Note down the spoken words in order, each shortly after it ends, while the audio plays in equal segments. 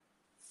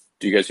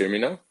Do you guys hear me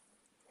now?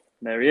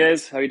 There he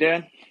is. How you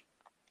doing?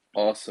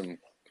 Awesome.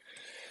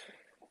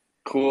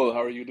 Cool.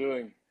 How are you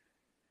doing?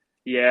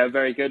 Yeah,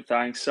 very good,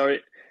 thanks.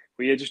 Sorry,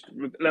 were you just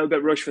a little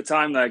bit rushed for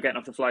time there, getting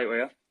off the flight, were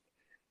you?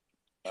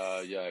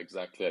 Yeah,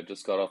 exactly. I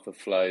just got off the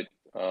flight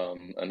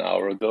an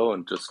hour ago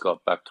and just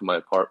got back to my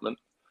apartment.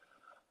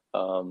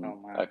 Oh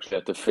man. Actually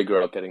had to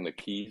figure out getting the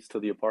keys to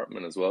the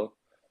apartment as well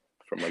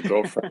from my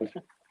girlfriend.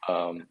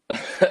 Um,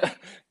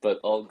 but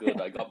all good.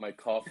 I got my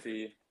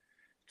coffee,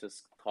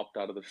 just popped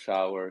out of the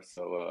shower,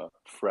 so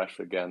fresh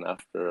again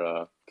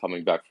after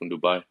coming back from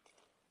Dubai.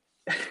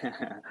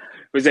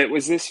 Was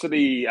this for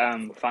the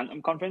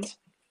Phantom conference?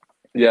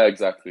 Yeah,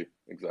 exactly.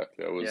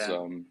 Exactly. I was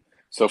Yeah,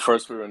 so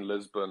first we were in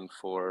Lisbon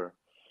for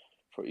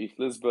East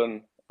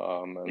Lisbon,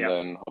 and yeah.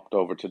 then hopped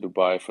over to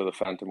Dubai for the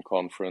Phantom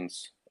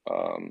Conference.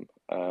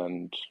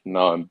 And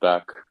now I'm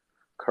back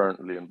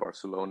currently in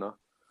Barcelona.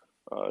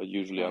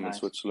 Usually Oh I'm in nice.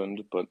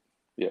 Switzerland, but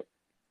yeah.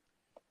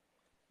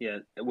 Yeah.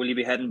 Will you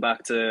be heading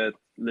back to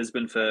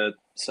Lisbon for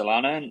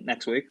Solana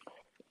next week?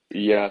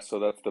 Yeah, so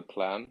that's the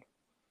plan.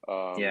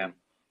 Yeah. Um,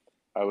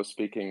 I was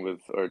speaking with,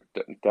 or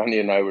Danny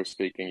and I were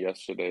speaking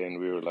yesterday, and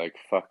we were like,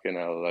 fucking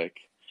hell, like,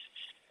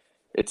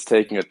 it's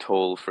taking a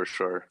toll for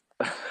sure.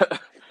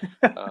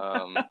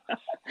 Um,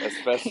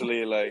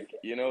 Especially like,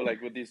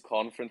 like with these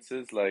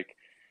conferences, like,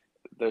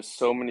 there's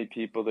so many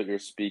people that you're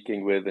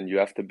speaking with, and you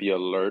have to be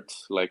alert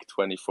like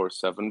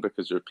 24/7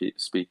 because you're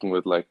speaking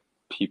with like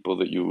people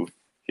that you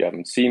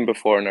haven't seen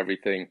before and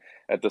everything.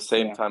 At the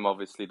same Yeah. time,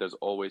 obviously, there's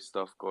always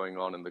stuff going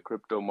on in the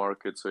crypto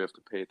market, so you have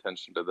to pay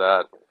attention to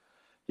that.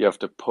 You have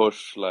to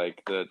push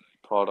like the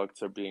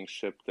products are being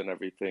shipped and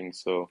everything.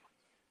 So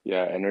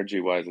yeah, energy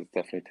wise, it's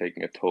definitely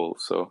taking a toll.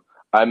 So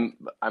I'm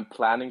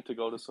planning to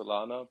go to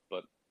Solana,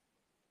 but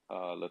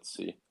let's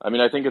see. I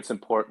mean, I think it's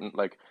important,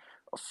 like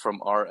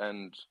from our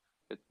end,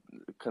 it,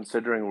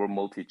 considering we're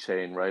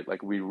multi-chain, right?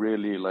 Like we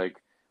really like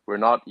we're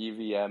not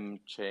EVM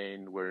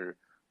chain, we're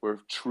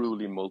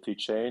truly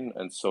multi-chain,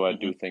 and so I Hmm.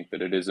 do think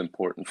that it is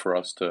important for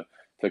us to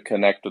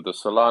connect with the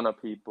Solana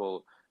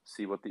people,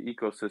 see what the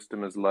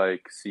ecosystem is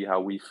like, see how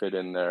we fit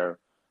in there,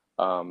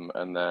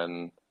 and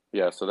then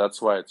yeah, so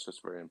that's why it's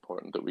just very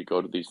important that we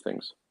go to these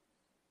things.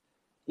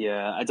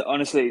 Yeah.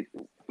 Honestly,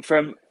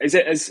 from is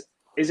it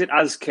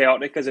as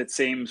chaotic as it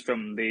seems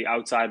from the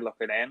outside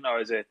looking in, or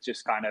is it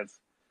just kind of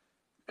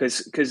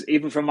because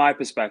even from my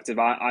perspective,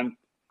 I'm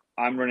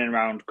running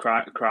around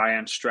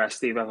crying,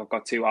 stressed. Even if I've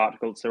got two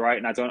articles to write,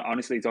 and I don't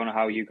honestly don't know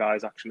how you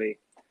guys actually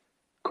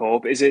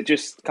cope. Is it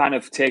just kind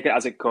of take it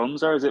as it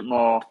comes, or is it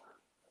more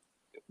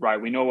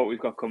right? We know what we've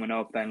got coming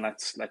up, then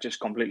let's just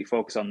completely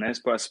focus on this.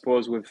 But I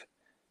suppose with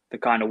the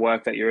kind of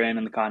work that you're in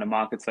and the kind of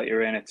markets that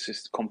you're in, it's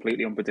just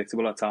completely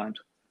unpredictable at times.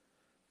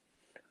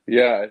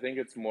 Yeah, I think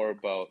it's more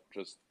about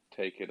just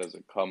take it as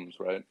it comes,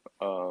 right?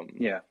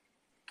 Yeah,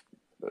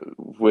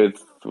 With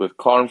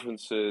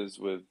conferences,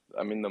 with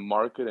I mean the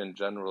market in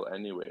general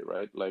anyway,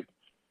 right? Like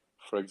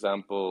for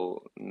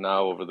example,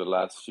 now over the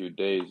last few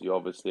days, you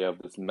obviously have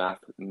this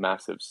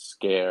massive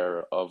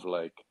scare of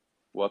like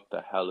what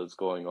the hell is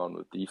going on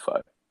with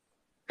DeFi,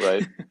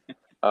 right?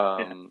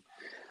 yeah, Um,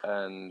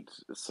 and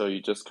so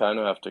you just kind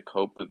of have to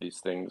cope with these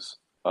things.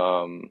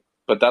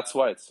 But that's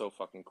why it's so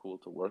fucking cool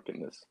to work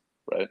in this,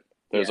 right?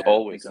 There's yeah,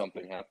 always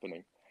exactly. something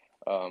happening.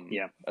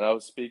 Yeah, And I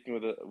was speaking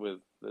with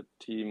the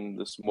team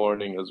this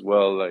morning as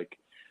well. Like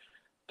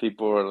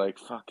people were like,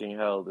 "Fucking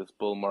hell, this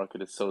bull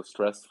market is so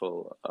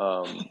stressful."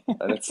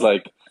 And it's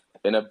like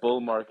in a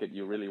bull market,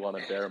 you really want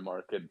a bear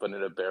market, but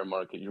in a bear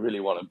market, you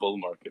really want a bull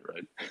market,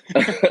 right?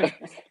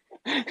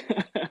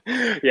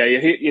 yeah.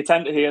 You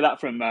tend to hear that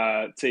from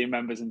team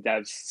members and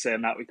devs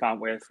saying that we can't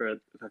wait for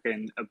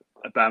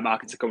a bear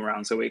market to come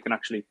around so we can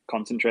actually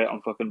concentrate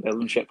on fucking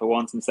building shit for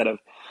once instead of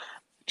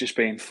just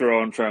being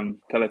thrown from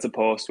pillar to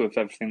post with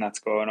everything that's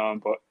going on.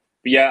 But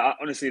yeah,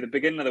 honestly, the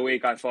beginning of the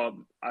week, I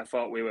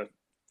thought we were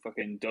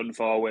fucking done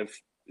for with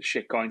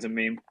shit coins and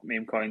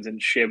meme coins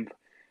and SHIB.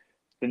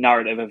 The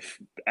narrative of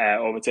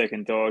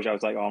overtaking Doge, I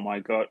was like, oh my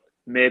god.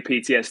 May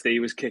PTSD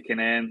was kicking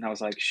in. I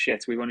was like,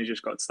 shit, we've only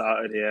just got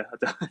started here.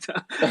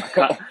 I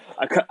can't,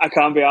 I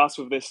can't be asked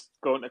with this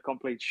going to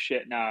complete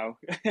shit now.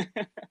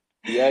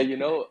 Yeah,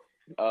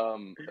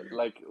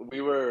 like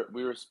we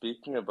were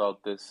speaking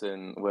about this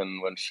in when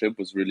SHIB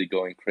was really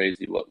going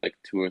crazy, what, like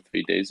 2 or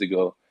 3 days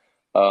ago.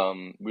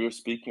 We were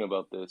speaking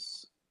about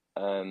this,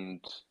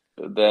 and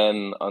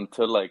then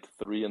until like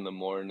 3 in the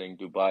morning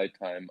Dubai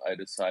time, I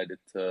decided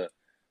to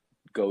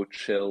go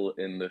chill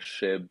in the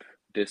SHIB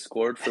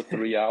Discord for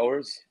 3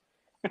 hours.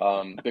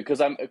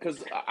 Because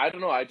I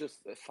don't know, I just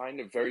find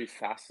it very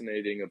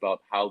fascinating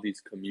about how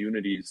these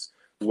communities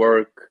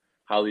work,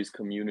 how these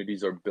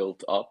communities are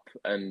built up,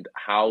 and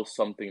how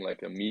something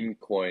like a meme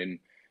coin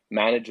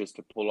manages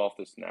to pull off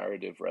this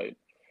narrative, right?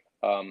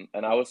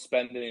 And I was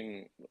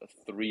spending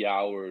 3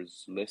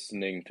 hours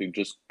listening to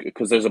just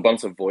because there's a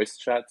bunch of voice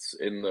chats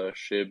in the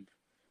SHIB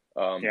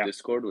Yeah,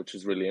 Discord, which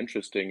is really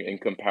interesting in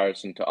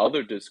comparison to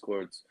other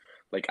Discords,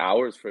 like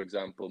ours, for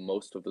example.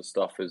 Most of the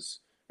stuff is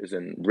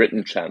in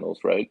written channels,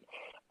 right?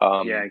 Yeah,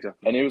 And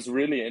exactly. it was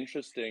really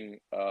interesting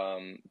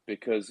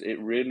because it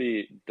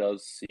really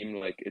does seem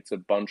like it's a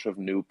bunch of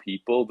new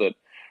people that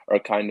are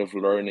kind of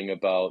learning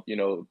about,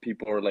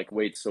 people are like,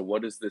 wait, so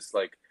what is this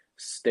like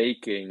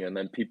staking? And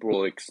then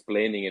people are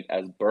explaining it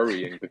as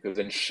burying because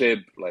in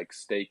SHIB, like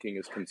staking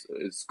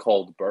is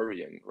called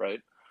burying,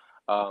 right?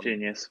 Um,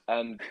 Genius.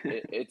 and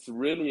it's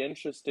really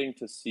interesting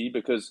to see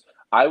because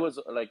I was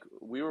like,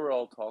 we were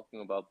all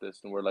talking about this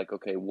and we're like,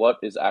 okay, what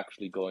is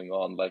actually going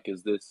on? Like,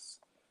 is this,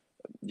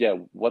 yeah,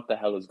 what the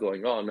hell is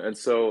going on? And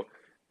so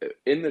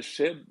in the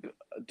SHIB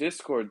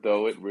Discord,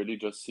 though, it really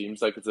just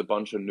seems like it's a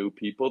bunch of new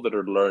people that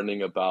are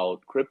learning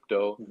about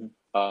crypto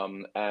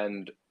Hmm.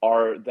 and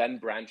are then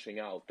branching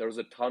out. There was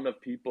a ton of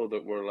people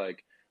that were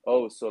like,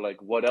 oh, so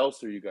like, what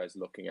else are you guys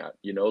looking at?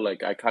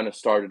 Like I kind of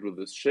started with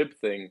this SHIB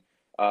thing,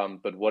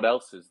 but what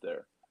else is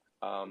there?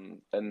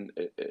 And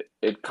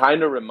it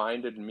kind of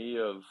reminded me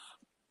of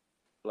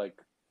like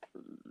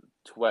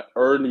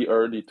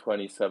early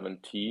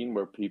 2017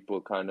 where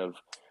people kind of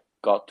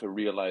got to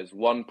realize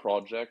one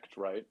project,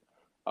 right?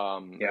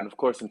 Yeah. And of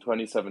course in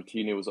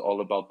 2017 it was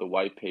all about the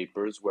white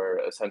papers where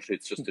essentially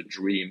it's just a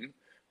dream,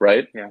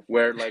 right? Yeah.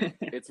 Where like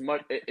it's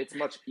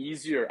much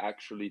easier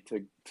actually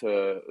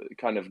to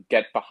kind of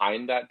get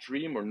behind that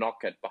dream or not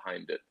get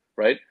behind it,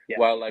 right? Yeah,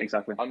 While like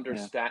exactly. Yeah.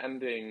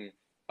 understanding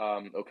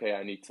okay,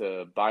 I need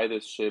to buy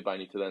this ship, I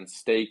need to then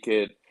stake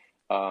it,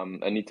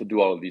 I need to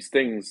do all of these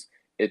things.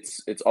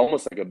 It's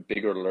almost like a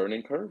bigger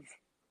learning curve,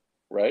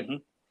 right?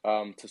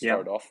 Hmm. To Yeah.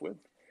 start off with.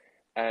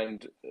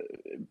 And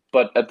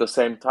but at the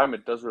same time,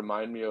 it does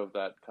remind me of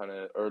that kind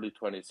of early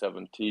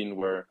 2017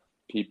 where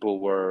people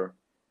were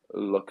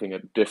looking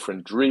at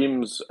different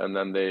dreams and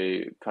then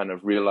they kind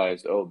of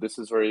realized, oh, this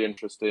is very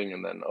interesting,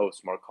 and then oh,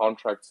 smart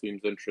contract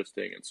seems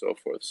interesting and so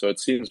forth. So it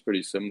seems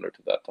pretty similar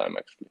to that time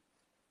actually.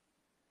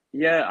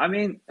 Yeah, I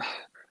mean,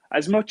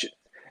 as much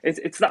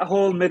it's that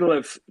whole middle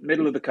of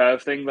the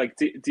curve thing. Like,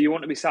 do you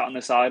want to be sat on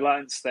the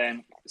sidelines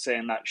saying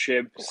that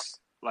Shib's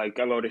like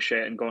a load of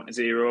shit and going to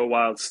zero,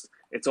 whilst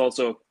it's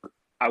also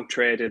out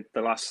traded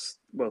the last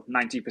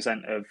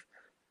 90% of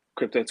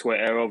crypto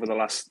Twitter over the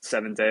last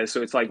 7 days.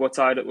 So it's like, what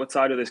side of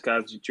this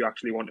curve do you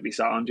actually want to be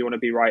sat on? Do you want to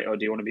be right or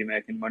do you want to be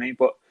making money?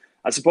 But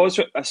I suppose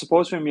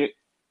from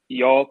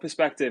your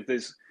perspective,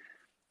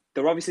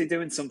 they're obviously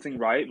doing something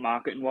right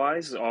marketing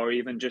wise or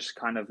even just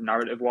kind of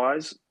narrative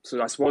wise. So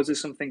I suppose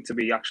there's something to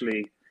be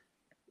actually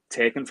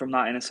taken from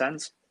that in a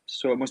sense.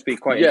 So it must be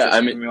quite Yeah,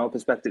 interesting from your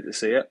perspective to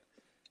see it.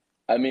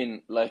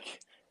 like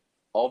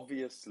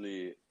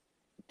obviously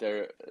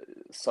there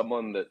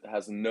someone that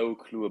has no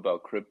clue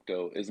about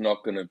crypto is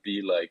not going to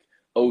be like,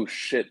 oh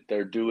shit,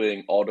 they're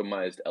doing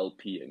automized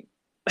LPing.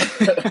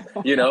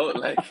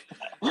 Like,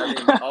 I mean,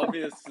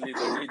 obviously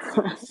there needs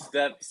to be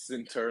steps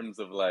in terms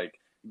of like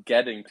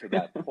getting to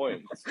that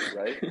point,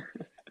 right?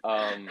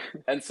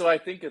 And so I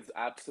think it's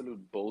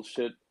absolute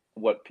bullshit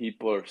what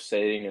people are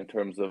saying in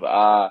terms of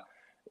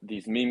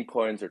these meme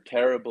coins are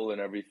terrible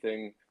and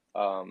everything.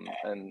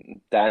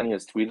 And Danny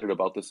has tweeted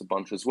about this a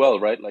bunch as well,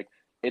 right? Like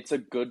it's a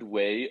good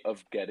way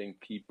of getting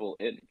people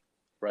in,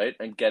 right?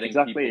 And getting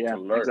Exactly. people Yeah.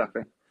 to learn,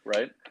 Exactly.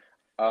 right?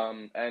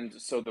 And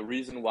so the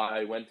reason why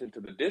I went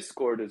into the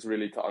Discord is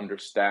really to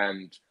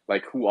understand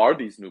like who are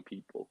these new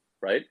people,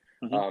 right?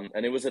 Hmm.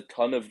 And it was a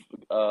ton of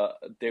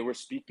they were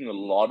speaking a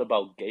lot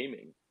about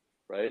gaming,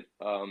 right?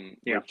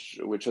 Yeah.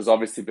 Which has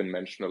obviously been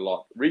mentioned a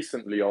lot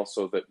recently,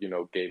 also that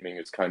gaming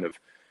is kind of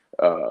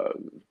uh,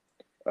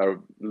 a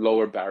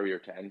lower barrier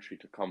to entry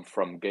to come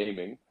from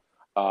gaming.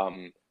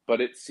 But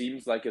it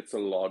seems like it's a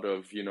lot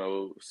of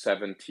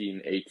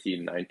 17,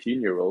 18,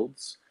 19 year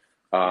olds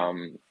Yeah.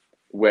 um,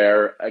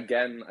 where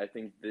again I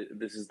think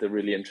this is the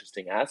really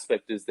interesting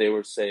aspect is they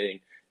were saying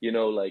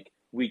like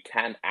we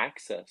can't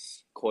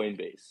access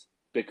Coinbase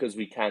because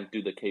we can't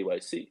do the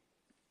KYC,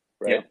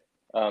 Yeah.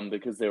 right?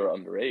 Because they were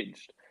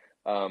underage.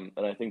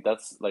 And I think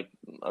that's like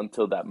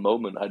until that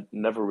moment, I'd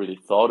never really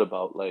thought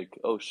about like,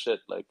 oh shit,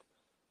 like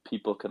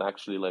people can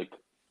actually like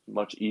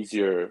much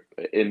easier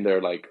in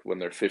their like when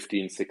they're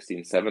 15,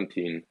 16,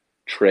 17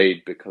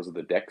 trade because of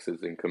the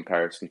dexes in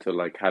comparison to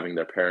like having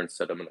their parents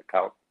set them an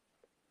account.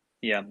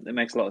 Yeah. It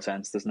makes a lot of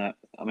sense, doesn't it?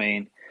 I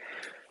mean,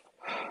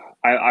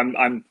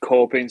 I'm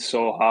coping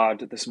so hard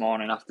this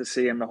morning after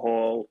seeing the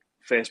whole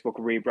Facebook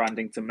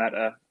rebranding to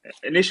Meta.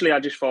 Initially, I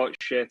just thought,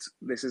 shit,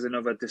 this is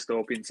another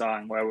dystopian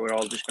time where we're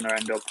all just going to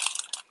end up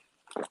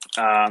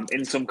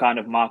in some kind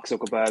of Mark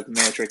Zuckerberg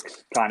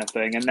Matrix kind of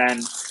thing, and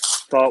then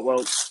thought,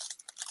 well,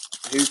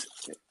 who's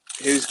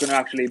who's going to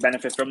actually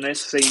benefit from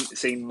this?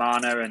 Seeing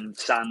Mana and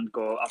Sand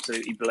go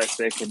absolutely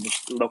ballistic and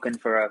just looking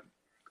for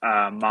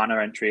a Mana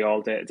entry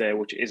all day today,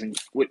 which isn't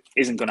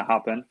going to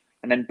happen.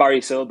 And then Barry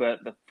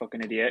Silbert, the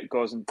fucking idiot,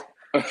 goes and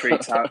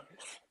tweets out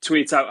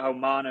tweets out how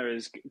Mana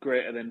is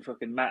greater than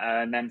fucking Meta,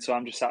 and then so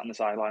I'm just sat on the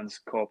sidelines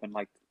coping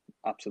like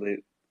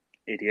absolute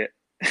idiot.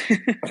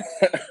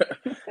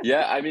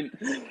 Yeah, I mean,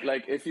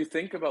 like if you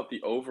think about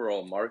the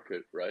overall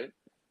market, right?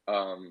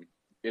 Um,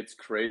 it's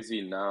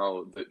crazy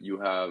now that you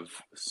have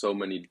so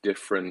many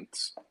different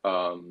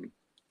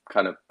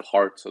kind of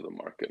parts of the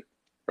market,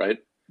 right?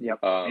 Yep.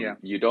 Yeah.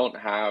 You don't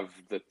have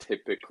the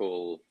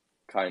typical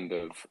kind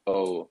of,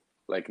 oh,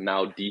 like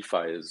now DeFi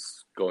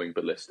is going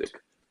ballistic,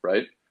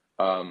 right?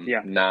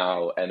 Yeah.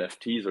 Now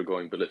NFTs are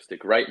going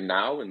ballistic. Right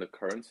now, in the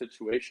current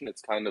situation,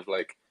 it's kind of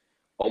like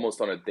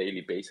almost on a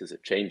daily basis,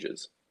 it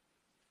changes.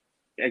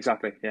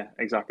 Exactly. Yeah.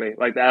 Exactly.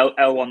 Like the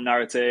L1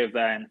 narrative.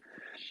 Then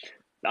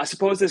I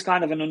suppose there's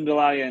kind of an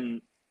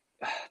underlying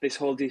this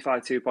whole DeFi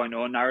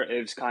 2.0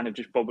 narrative's kind of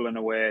just bubbling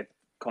away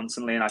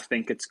constantly, and I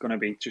think it's going to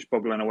be just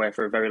bubbling away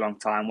for a very long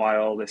time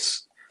while all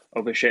this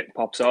other shit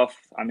pops off.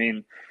 I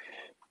mean,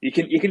 you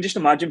can just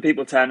imagine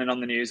people turning on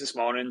the news this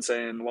morning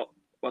saying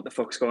what the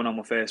fuck's going on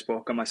with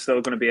Facebook? Am I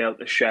still going to be able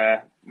to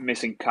share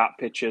missing cat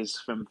pictures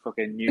from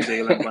fucking New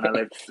Zealand when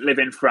I live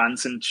in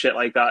France and shit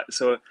like that?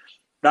 So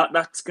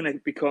that's going to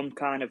become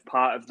kind of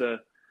part of the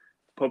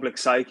public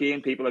psyche,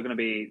 and people are going to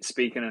be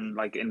speaking and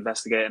like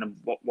investigating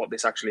what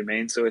this actually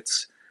means. So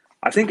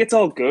I think it's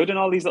all good and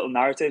all these little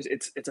narratives.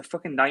 It's a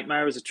fucking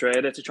nightmare as a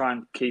trader to try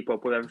and keep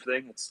up with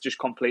everything. It's just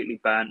completely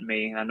burnt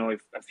me. I know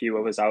a few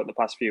others out the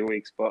past few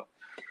weeks, but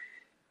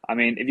I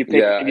mean,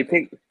 Yeah, if I you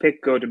think,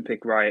 pick good and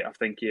pick right, I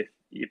think you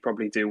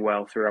probably do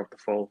well throughout the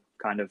full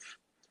kind of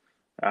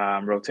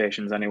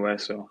rotations anyway.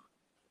 So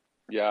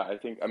yeah, I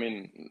think, I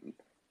mean,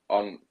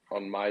 on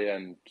my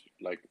end,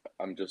 like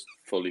I'm just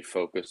fully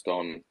focused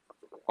on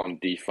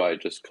DeFi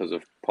just because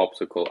of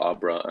Popsicle,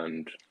 Abra,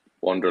 and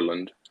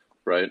Wonderland,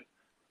 right?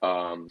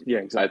 yeah,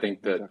 I exactly,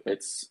 think that exactly.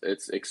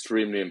 it's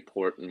extremely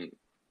important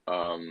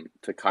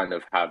to kind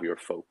of have your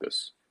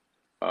focus.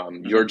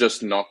 Hmm. You're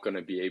just not going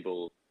to be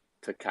able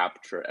to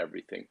capture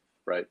everything,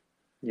 right?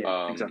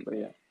 Yeah, Um, exactly.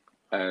 Yeah,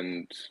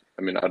 and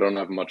I mean, I don't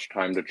have much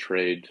time to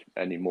trade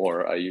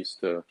anymore. I used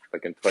to,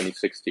 like in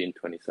 2016,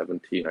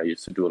 2017, I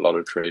used to do a lot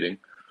of trading.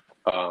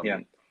 yeah.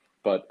 Um,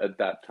 but at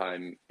that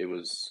time, it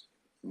was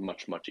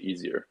much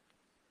easier,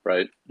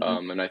 right?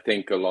 Hmm. And I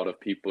think a lot of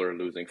people are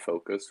losing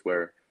focus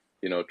where,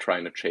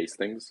 trying to chase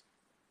things.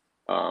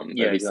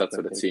 Yeah, At least that's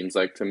exactly. what it seems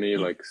like to me.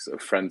 Like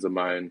friends of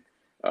mine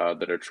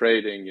that are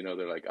trading,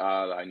 they're like,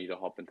 I need to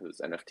hop into this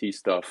NFT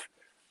stuff.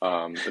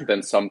 But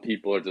then some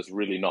people are just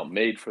really not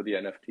made for the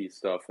NFT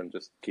stuff and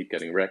just keep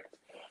getting wrecked.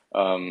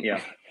 Um,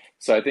 Yeah.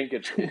 so I think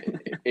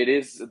it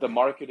is the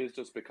market is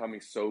just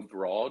becoming so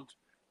broad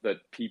that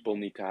people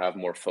need to have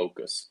more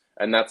focus,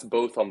 and that's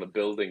both on the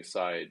building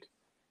side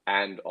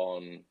and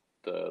on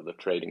the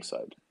trading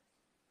side.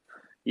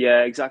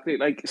 Yeah, exactly.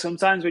 Like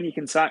sometimes when you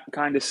can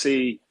kind of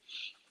see,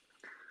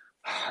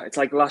 it's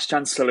like Last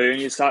Chance Saloon.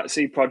 You start to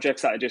see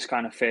projects that are just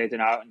kind of fading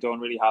out and don't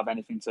really have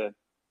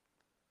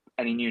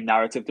any new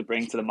narrative to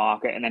bring to the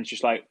market, and then it's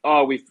just like,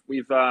 oh,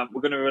 we're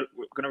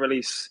gonna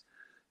release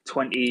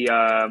 20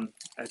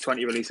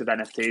 20 release of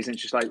NFTs, and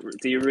it's just like,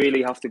 do you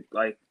really have to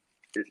like?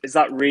 Is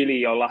that really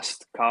your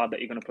last card that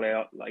you're going to play?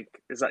 Like,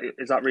 is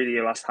that really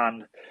your last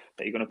hand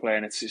that you're going to play?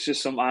 And it's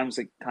just sometimes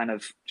it kind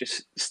of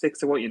just stick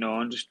to what you know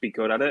and just be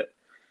good at it.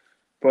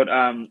 But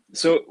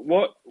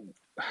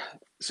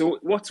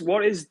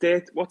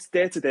what's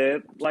day to day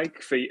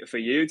like for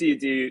you?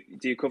 Do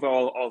you cover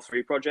all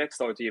three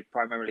projects, or do you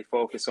primarily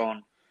focus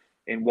on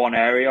in one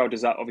area, or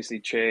does that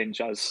obviously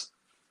change as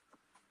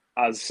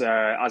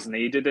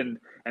needed?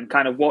 And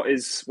kind of what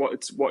is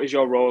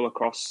your role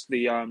across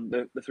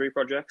the three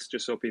projects,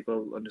 just so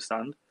people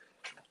understand?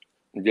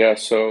 Yeah,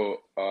 so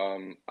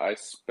I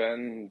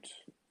spend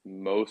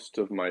most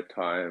of my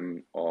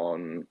time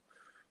on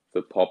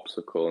the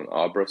Popsicle and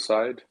Abra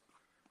side.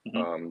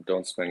 Hmm.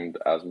 Don't spend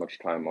as much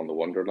time on the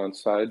Wonderland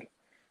side.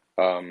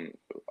 Um,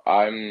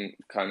 I'm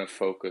kind of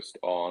focused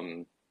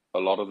on a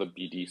lot of the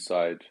BD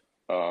side,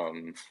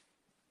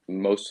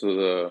 most of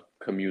the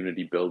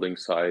community building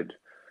side,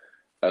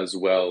 as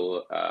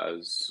well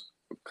as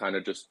kind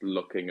of just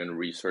looking and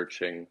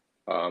researching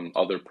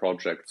other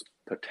projects,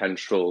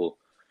 potential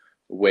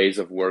ways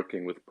of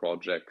working with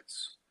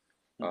projects,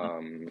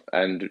 Hmm.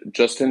 and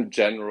just in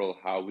general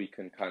how we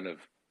can kind of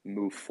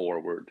move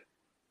forward,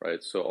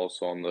 right? So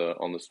also on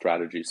the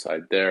strategy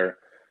side there,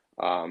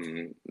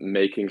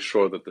 making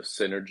sure that the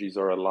synergies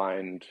are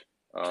aligned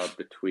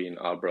between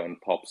Abra and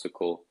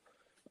Popsicle.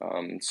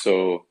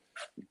 So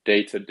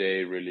day to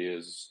day really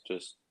is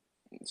just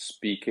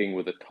speaking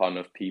with a ton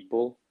of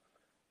people.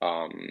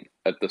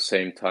 At the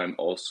same time,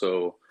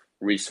 also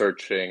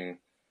researching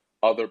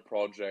other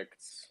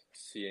projects,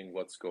 seeing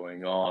what's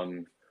going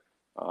on.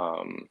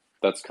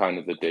 That's kind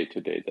of the day to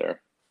day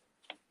there.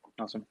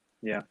 Awesome.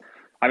 Yeah,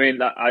 I mean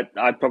that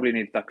I'd probably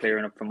need that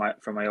clearing up from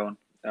my own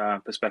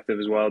perspective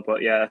as well.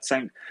 But yeah,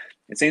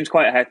 it seems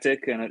quite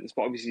hectic, and it's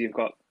obviously you've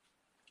got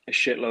a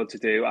shitload to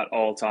do at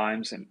all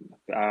times. And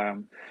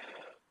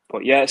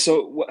but yeah,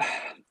 so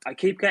I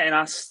keep getting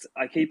asked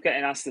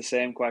the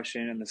same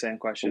question and the same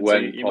question. So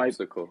When you might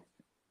Popsicle?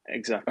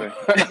 exactly.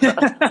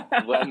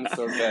 When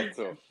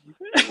Sorbetto?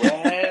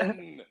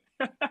 When?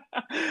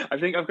 I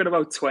think I've got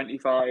about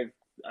 25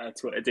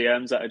 Twitter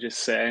DMs that are just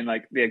saying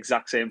like the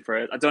exact same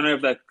phrase. I don't know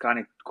if they're kind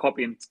of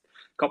copying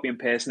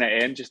pasting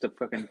it in just to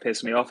fucking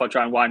piss me off or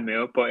try and wind me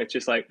up, but it's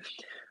just like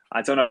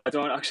I don't know. I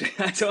don't actually.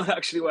 I don't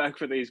actually work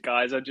for these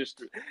guys. I'm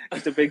just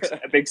a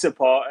big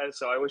supporter.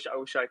 So I wish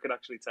I could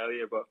actually tell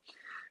you, but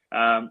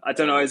I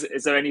don't know. Uh,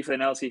 Is there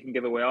anything else you can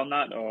give away on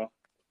that, or?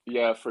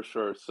 yeah, for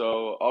sure.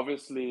 So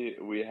obviously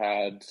we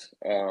had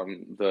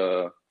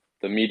the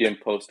Medium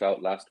post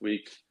out last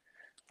week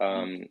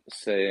Mhm.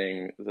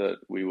 saying that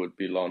we would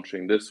be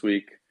launching this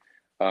week.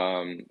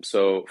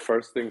 So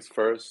first things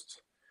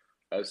first,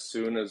 as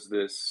soon as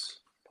this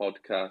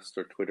podcast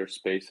or Twitter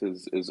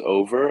Spaces is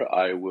over,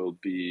 I will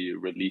be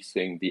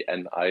releasing the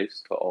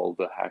NIs to all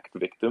the hacked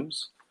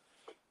victims.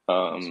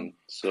 Awesome.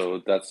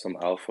 So that's some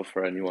alpha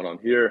for anyone on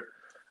here.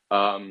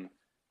 Um,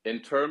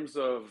 in terms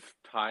of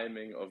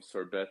timing of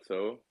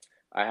Sorbetto,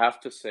 I have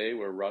to say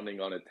we're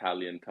running on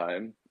Italian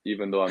time,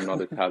 even though I'm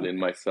not Italian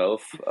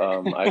myself.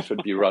 I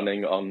should be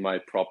running on my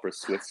proper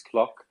Swiss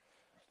clock,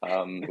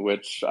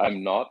 which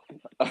I'm not.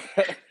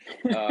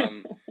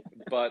 um,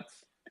 but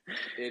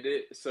it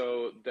is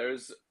so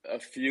there's a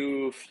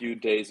few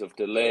days of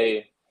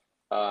delay,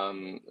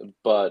 um,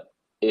 but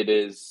it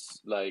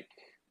is like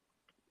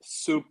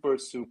super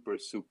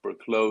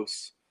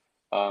close.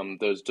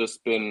 There's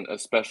just been,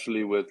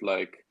 especially with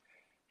like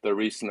the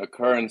recent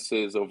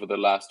occurrences over the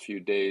last few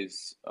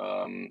days,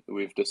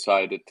 we've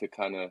decided to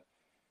kind of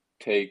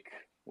take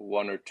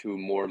one or two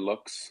more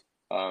looks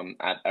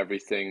at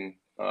everything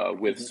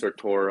with Mhm.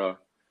 Certora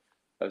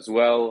as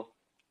well.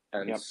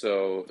 And Yep.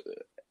 so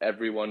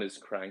everyone is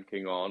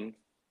cranking on.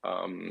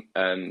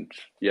 And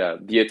yeah,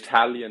 the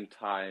Italian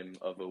time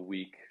of a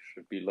week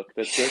should be looked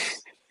at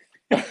this.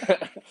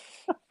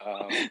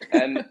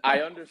 And I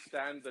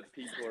understand that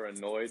people are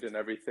annoyed and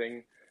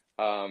everything.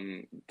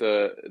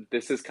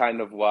 This is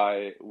kind of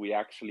why we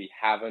actually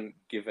haven't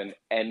given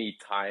any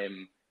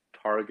time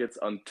targets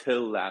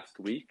until last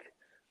week.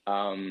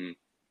 Um,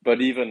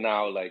 but even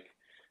now, like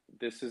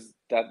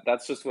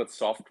that's just what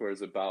software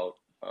is about.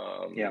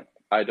 Yeah.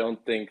 I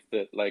don't think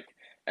that like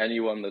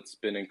anyone that's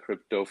been in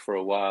crypto for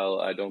a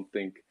while, I don't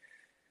think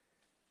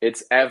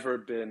it's ever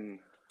been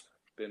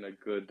a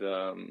good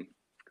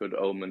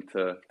omen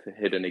to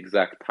hit an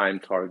exact time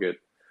target.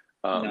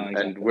 No, And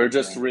exactly. we're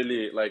just Yeah.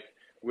 really like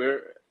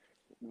we're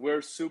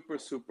we're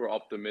super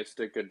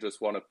optimistic and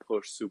just want to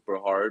push super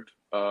hard.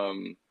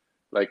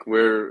 Like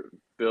we're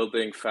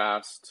building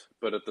fast,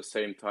 but at the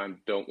same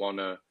time don't want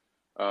to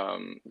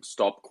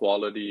stop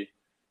quality.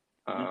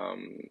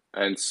 Mhm.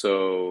 And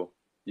so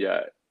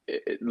yeah,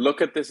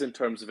 look at this in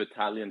terms of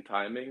Italian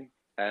timing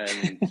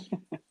and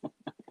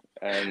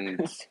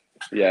and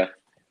yeah,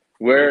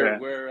 we're Okay.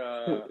 we're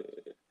uh,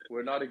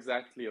 we're not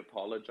exactly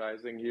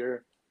apologizing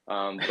here,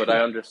 but I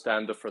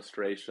understand the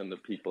frustration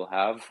that people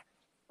have,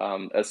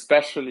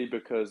 especially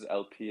because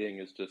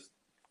LPing is just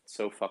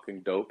so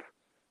fucking dope,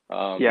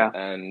 Yeah.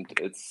 and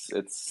it's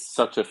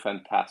such a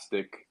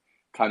fantastic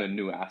kind of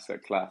new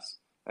asset class,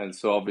 and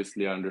so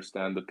obviously I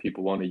understand that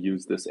people want to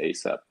use this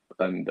ASAP,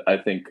 and I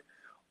think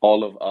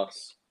all of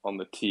us on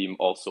the team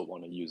also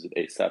want to use it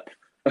ASAP.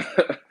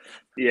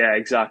 Yeah,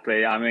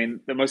 exactly. I mean,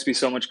 there must be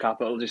so much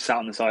capital just sat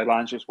on the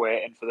sidelines just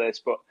waiting for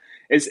this. But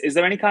is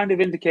there any kind of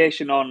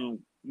indication on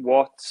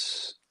what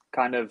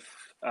kind of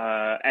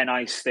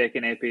NI stake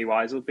in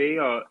APYs will be,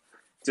 or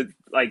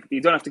like you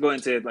don't have to go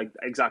into like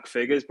exact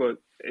figures, but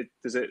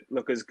does it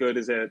look as good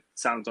as it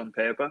sounds on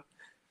paper?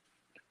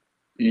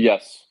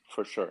 Yes,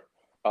 for sure.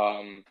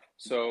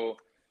 So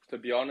to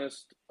be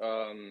honest,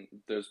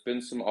 there's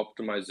been some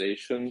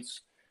optimizations,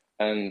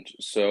 and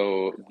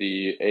so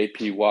the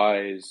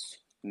APYs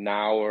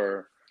now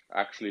are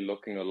actually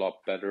looking a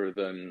lot better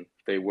than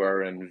they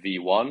were in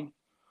V1.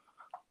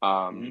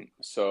 Hmm.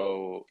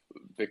 So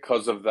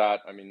because of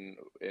that, I mean,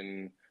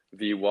 in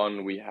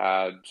V1 we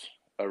had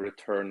a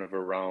return of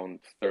around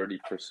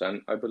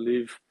 30%, I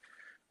believe.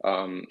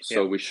 Yeah,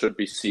 So we should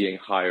be seeing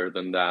higher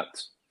than that.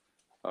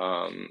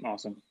 Um,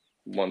 awesome.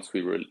 once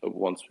we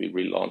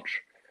relaunch.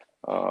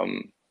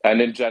 And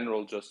in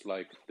general, just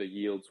like the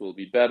yields will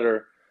be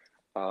better.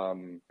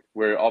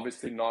 We're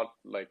obviously not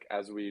like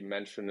as we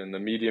mentioned in the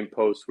Medium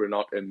post, we're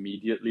not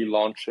immediately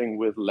launching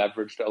with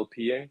leveraged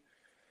LPing,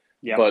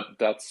 Yeah, but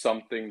that's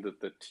something that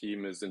the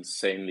team is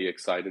insanely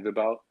excited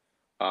about.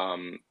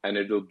 And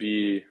it'll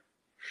be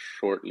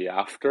shortly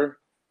after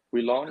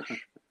we launch.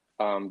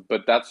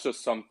 But that's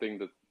just something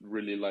that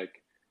really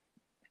like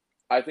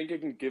I think it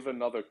can give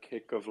another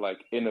kick of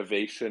like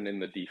innovation in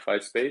the DeFi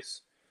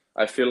space.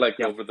 I feel like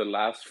yeah, over the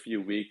last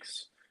few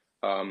weeks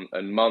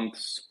and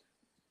months,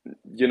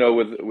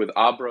 with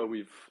Abra,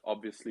 we've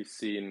obviously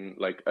seen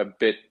like a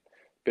bit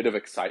of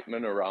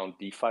excitement around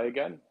DeFi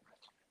again.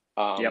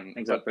 yep, But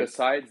exactly.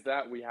 besides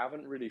that, we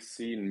haven't really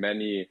seen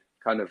many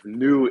kind of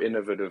new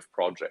innovative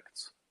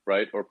projects,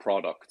 right, or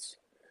products.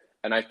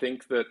 And I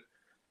think that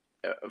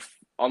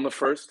on the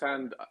first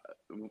hand,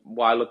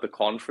 while at the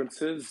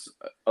conferences,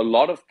 a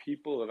lot of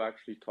people have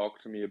actually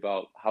talked to me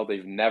about how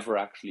they've never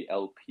actually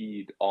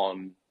LP'd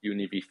on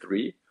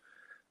UniV3,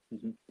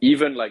 Hmm.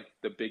 even like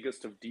the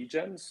biggest of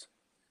degens,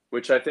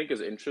 which I think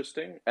is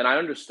interesting. And I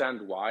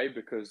understand why,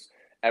 because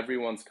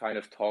everyone's kind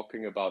of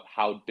talking about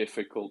how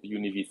difficult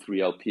UniV3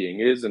 LPing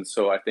is. And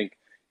so I think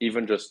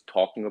even just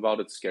talking about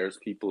it scares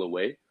people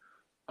away.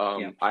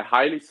 Yeah. I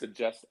highly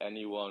suggest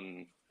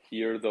anyone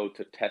here, though,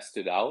 to test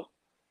it out,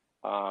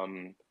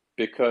 um,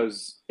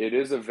 because it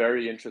is a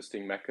very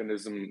interesting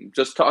mechanism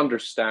just to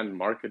understand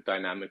market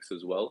dynamics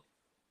as well,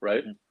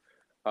 right?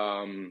 Mm-hmm.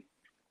 Um,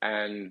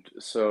 and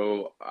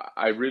so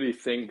I really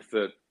think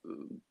that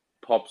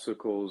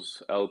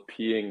Popsicles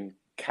LPing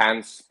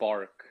can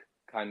spark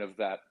kind of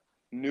that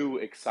new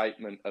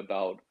excitement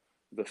about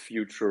the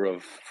future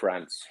of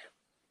France.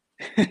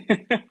 We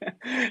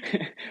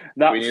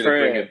That need to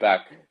bring phrase, it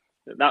back.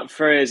 that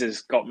phrase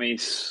has got me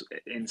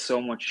in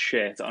so much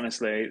shit.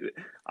 Honestly,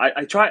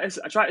 I try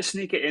to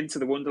sneak it into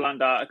the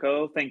Wonderland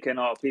article, thinking,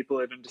 "Oh, people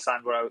would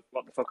understand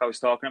what the fuck I was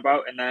talking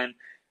about," and then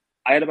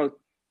I had about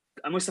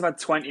I must have had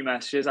 20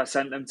 messages. I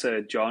sent them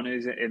to John,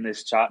 who's in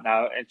this chat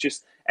now. It's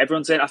just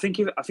everyone's saying, I think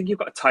you've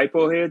got a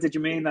typo here. Did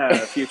you mean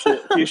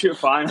future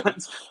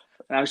finance?"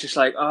 And I was just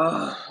like,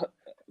 oh,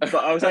 but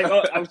I was like,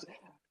 oh, I was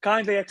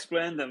kindly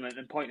explained them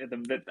and pointed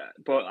them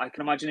but I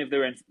can imagine if they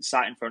were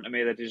sat in front of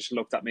me, they just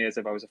looked at me as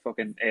if I was a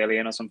fucking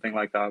alien or something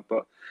like that.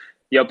 But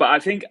yeah, but I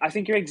think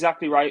you're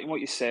exactly right in what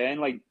you're saying.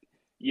 Like,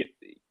 you,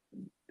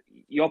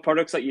 your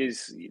products that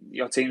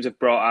your teams have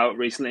brought out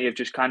recently have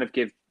just kind of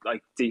give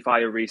like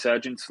DeFi a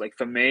resurgence. Like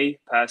for me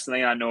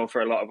personally, I know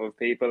for a lot of other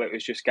people, it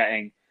was just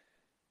getting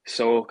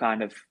so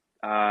kind of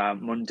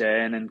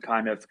mundane and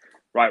kind of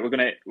right. We're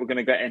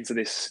gonna get into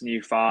this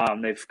new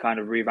farm. They've kind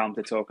of revamped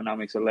the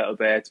tokenomics a little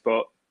bit,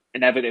 but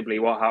inevitably,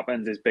 what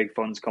happens is big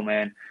funds come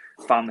in,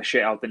 farm the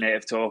shit out the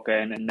native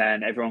token, and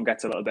then everyone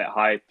gets a little bit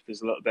hyped.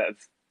 There's a little bit of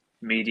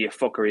media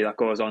fuckery that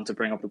goes on to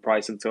bring up the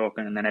price of the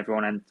token, and then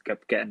everyone ends up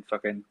getting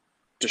fucking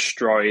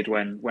destroyed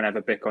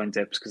whenever Bitcoin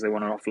dips because they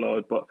want to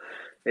offload. But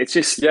it's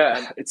just Yeah,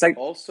 and it's like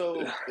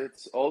also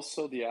it's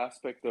also the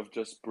aspect of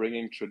just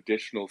bringing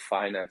traditional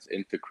finance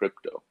into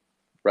crypto,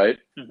 right?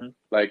 mhm.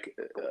 Like,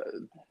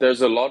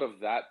 there's a lot of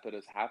that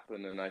has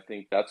happened, and I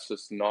think that's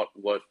just not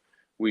what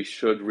we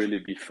should really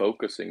be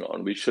focusing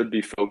on. We should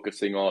be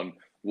focusing on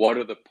what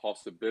are the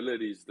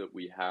possibilities that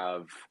we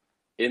have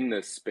in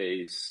this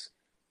space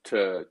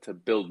to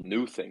build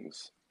new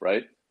things,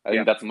 right? I Yeah.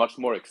 think that's much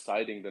more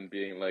exciting than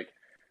being like,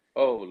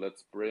 oh,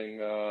 let's bring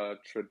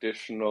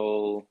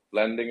traditional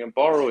lending and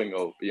borrowing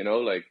over,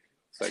 like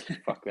it's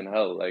like fucking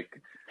hell. Like,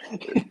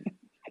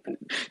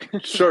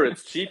 sure,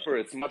 it's cheaper,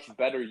 it's much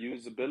better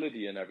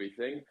usability and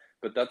everything,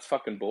 but that's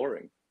fucking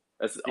boring.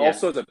 As Yeah.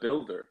 also as a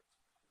builder.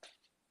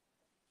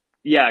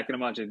 Yeah, I can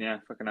imagine. Yeah,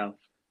 fucking hell.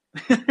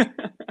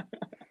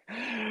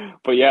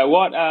 But yeah,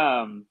 what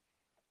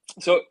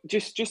so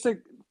just to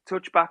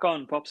touch back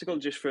on Popsicle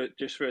just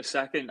for a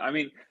second. I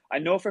mean, I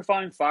know for a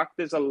fine fact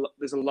there's a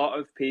lot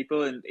of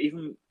people, and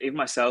even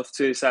myself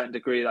to a certain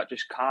degree, that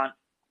just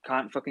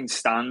can't fucking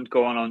stand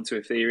going on to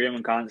Ethereum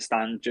and can't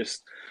stand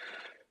just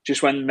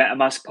when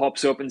MetaMask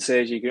pops up and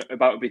says you're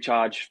about to be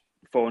charged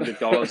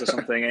 $400 or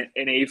something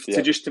in ETH to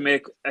Yeah. just to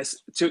make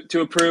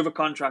to approve a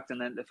contract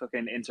and then to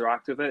fucking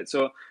interact with it.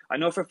 So I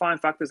know for a fine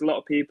fact there's a lot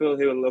of people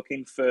who are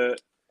looking for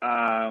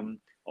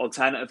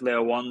alternative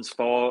layer ones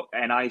for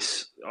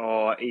NICE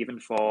or even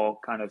for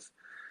kind of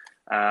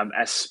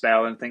S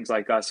spell and things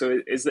like that. So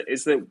is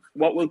the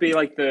what will be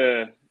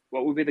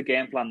the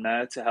game plan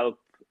there to help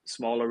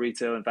smaller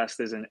retail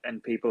investors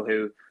and people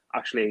who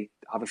actually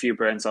have a few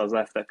brain cells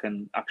left that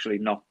can actually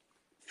not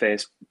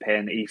face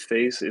paying ETH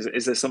fees?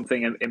 Is there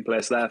something in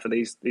place there for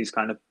these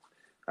kind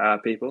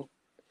of people?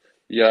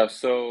 Yeah,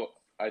 so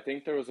I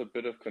think there was a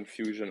bit of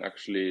confusion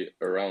actually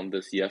around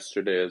this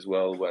yesterday as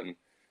well when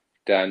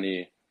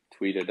Danny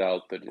tweeted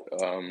out that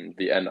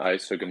the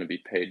NIs are going to be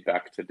paid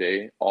back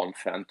today on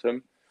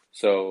Phantom.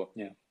 So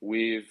Yeah.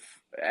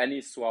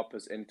 AnySwap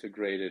has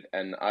integrated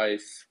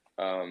NIs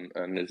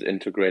and is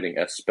integrating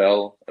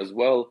SPEL as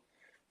well.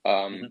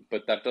 Mm-hmm.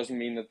 But that doesn't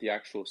mean that the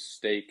actual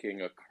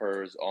staking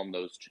occurs on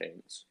those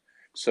chains.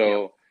 Yeah.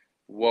 So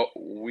what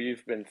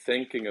we've been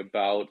thinking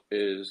about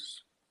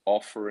is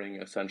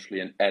offering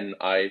essentially an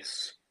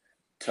NICE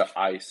to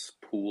ICE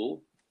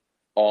pool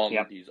Yeah.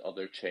 on these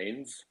other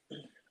chains.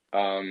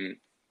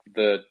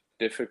 The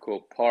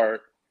difficult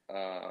part,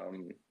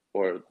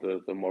 or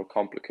the more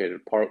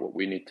complicated part, what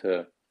we need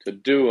to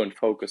do and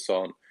focus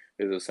on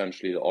is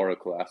essentially the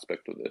Oracle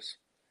aspect of this.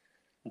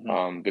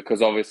 Mm-hmm.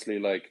 Because obviously,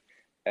 like,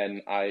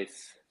 an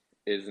ICE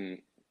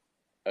isn't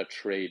a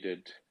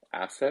traded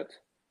asset.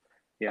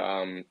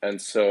 Yeah. And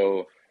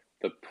so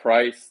the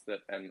price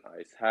that an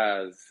ICE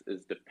has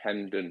is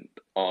dependent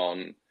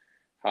on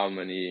how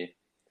many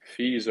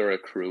fees are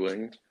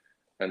accruing.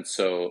 And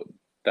so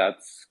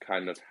that's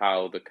kind of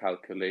how the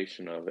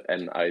calculation of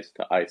N ice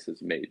to ice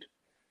is made.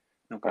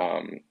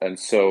 Okay. And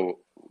so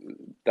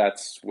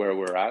that's where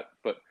we're at.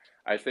 But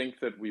I think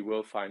that we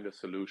will find a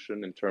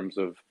solution in terms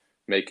of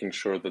making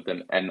sure that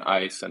then N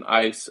ice and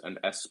S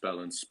spell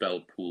and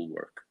spell pool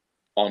work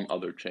on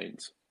other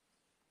chains.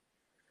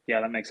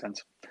 Yeah, that makes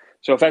sense.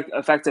 So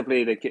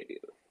effectively, the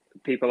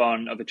people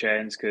on other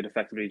chains could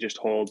effectively just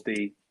hold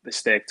the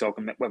stake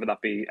token, whether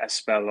that be S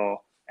spell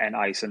or N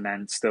ice, and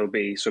then still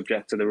be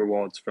subject to the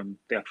rewards from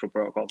the actual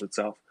protocols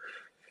itself.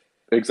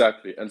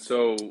 exactly. And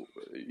so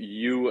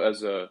you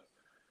as a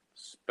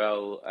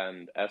spell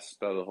and S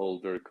spell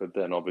holder could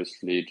then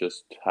obviously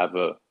just have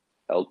a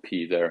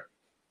LP there,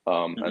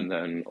 Mhm. and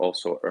then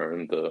also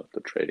earn the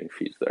trading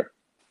fees there.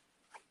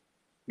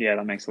 Yeah,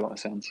 that makes a lot of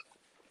sense.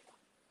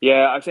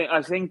 Yeah,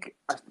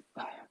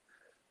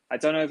 I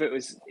don't know if it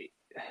was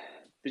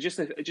there's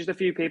just a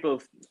few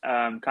people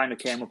kind of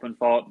came up and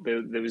thought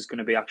there was going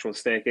to be actual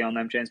staking on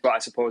them chains, but I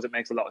suppose it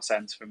makes a lot of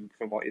sense from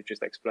what you've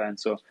just explained.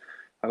 So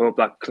I hope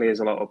that clears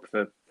a lot up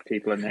for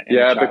people in the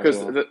Yeah, chat as because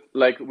well.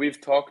 like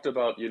we've talked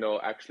about,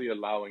 actually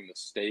allowing the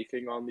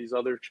staking on these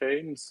other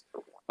chains.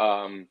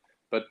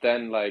 But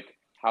then like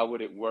how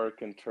would it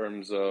work in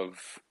terms of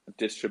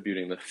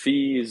distributing the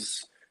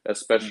fees,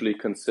 Mhm. especially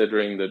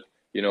considering that,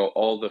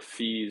 all the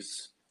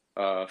fees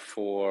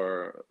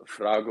for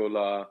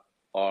Fragola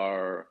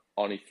are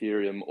on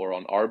Ethereum or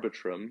on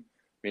Arbitrum,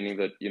 meaning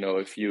that,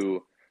 if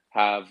you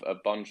have a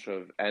bunch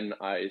of N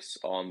ice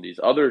on these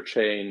other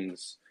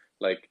chains,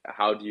 like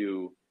how do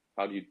you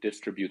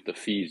distribute the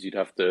fees? You'd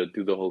have to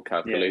do the whole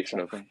Yeah, calculation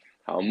of exactly.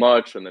 how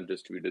much and then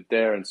distribute it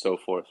there and so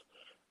forth.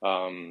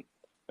 Um,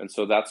 and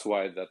so that's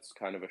why that's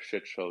kind of a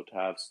shit show to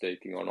have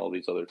staking on all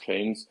these other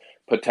chains.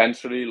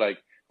 Potentially, like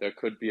there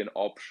could be an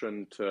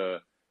option to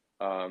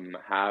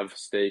have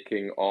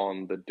staking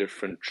on the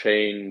different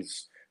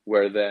chains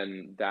where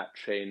then that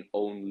chain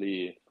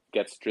only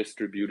gets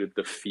distributed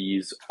the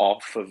fees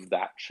off of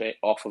that chain,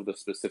 off of the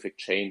specific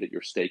chain that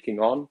you're staking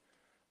on.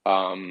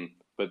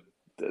 But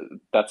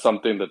that's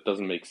something that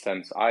doesn't make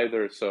sense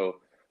either. So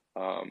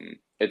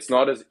it's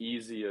not as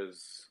easy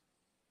as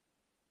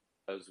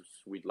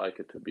we'd like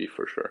it to be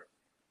for sure.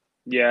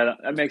 Yeah,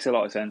 that makes a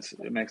lot of sense.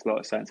 It makes a lot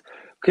of sense.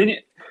 Can you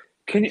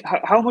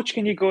how much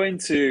can you go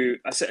into?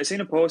 I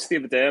seen a post the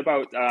other day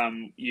about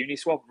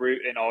Uniswap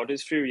routing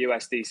orders through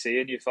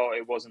USDC, and you thought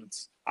it wasn't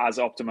as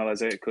optimal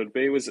as it could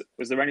be. Was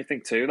there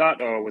anything to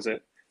that, or was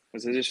there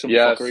just some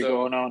Yeah, fuckery so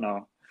going on?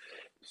 Or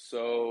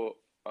so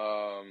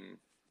um,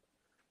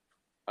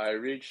 I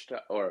reached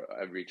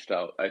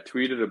out. I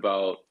tweeted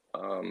about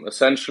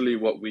essentially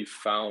what we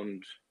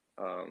found,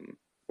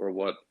 or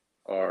what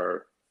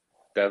our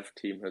dev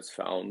team has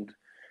found,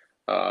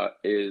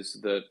 is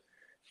that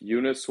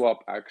Uniswap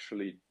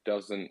actually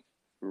doesn't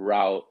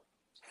route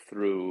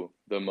through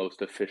the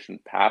most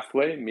efficient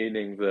pathway,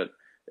 meaning that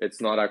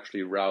it's not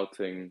actually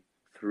routing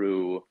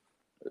through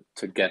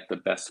to get the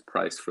best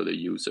price for the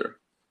user,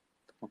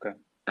 okay,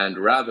 and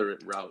rather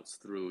it routes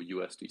through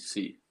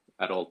USDC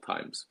at all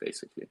times,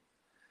 basically.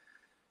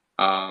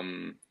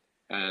 Um,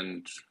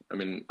 and I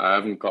mean, I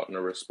haven't gotten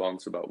a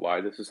response about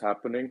why this is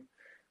happening.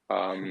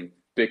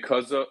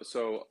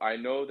 So I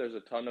know there's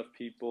a ton of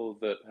people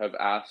that have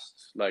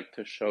asked like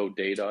to show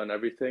data and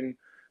everything.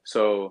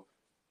 So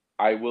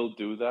I will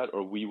do that,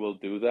 or we will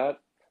do that.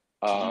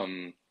 Mhm.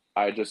 Um,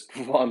 I just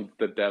want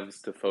the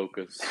devs to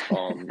focus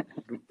on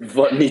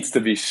what needs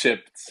to be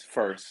shipped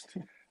first.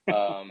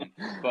 Um,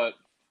 but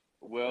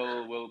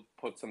we'll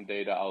put some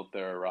data out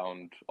there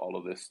around all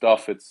of this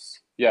stuff.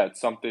 It's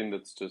something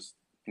that's just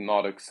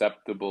not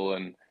acceptable,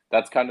 and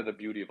that's kind of the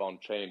beauty of on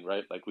chain,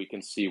 right? Like we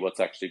can see what's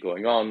actually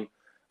going on.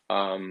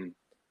 Um,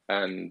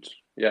 and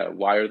yeah,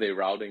 why are they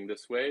routing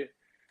this way?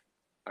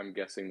 I'm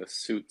guessing the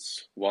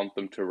suits want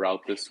them to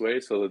route this way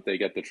so that they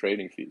get the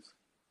trading fees.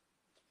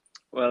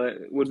 Well,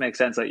 it would make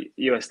sense. Like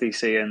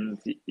USDC and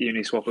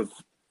Uniswap have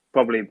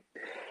probably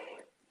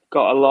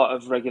got a lot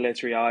of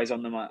regulatory eyes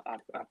on them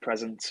at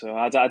present. So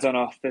I don't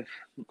know. If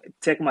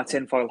taking my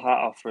tinfoil hat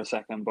off for a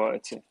second,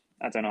 but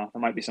I don't know.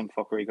 There might be some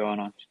fuckery going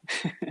on.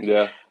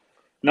 Yeah.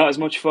 Not as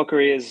much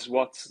fuckery as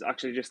what's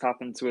actually just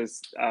happened to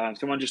us.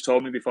 Someone just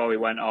told me before we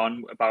went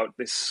on about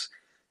this.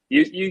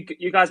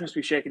 You guys must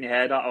be shaking your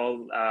head at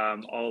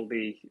all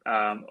the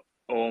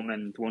Ohm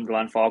and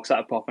Wonderland forks that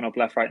are popping up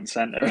left, right, and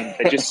center, and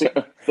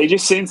they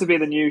just seem to be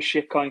the new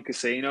shitcoin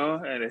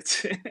casino, and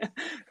it's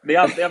they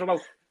have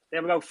about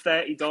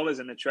 $30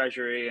 in the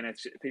treasury, and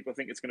it's people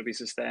think it's going to be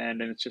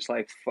sustained, and it's just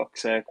like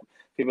fuck's sake.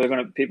 People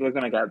are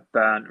gonna get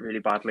burnt really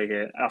badly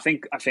here. I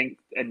think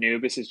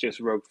Anubis is just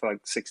rogue for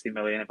like 60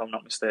 million, if I'm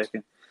not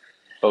mistaken.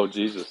 Oh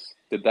Jesus.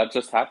 Did that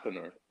just happen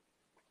or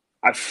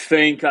I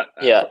think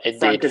Yeah, it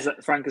did.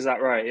 Frank, is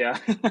that right? Yeah.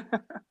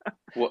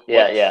 what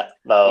Yeah, what yeah,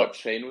 what about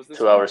chain was this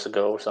two on? hours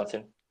ago or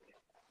something.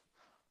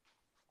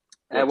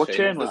 What What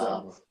chain chain was was this it?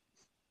 on?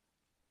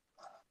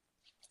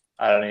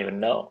 I don't even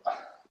know.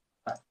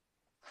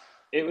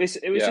 It was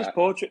Yeah.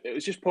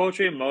 just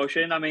poetry in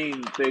motion. I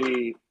mean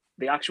the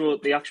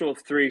actual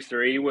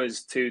 3-3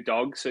 was two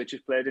dogs, so it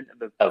just played into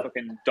the Oh,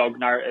 fucking dog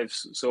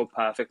narratives so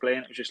perfectly,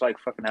 and it was just like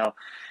fucking hell.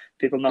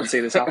 People not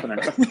see this happening.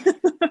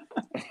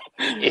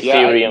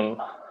 Yeah, Ethereum,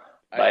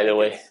 I by the think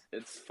way.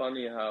 it's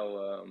funny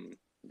how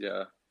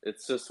yeah,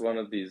 it's just one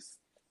of these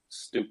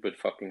stupid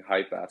fucking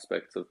hype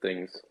aspects of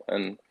things.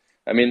 And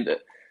I mean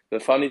the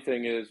funny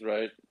thing is,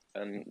 right,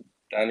 and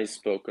Danny's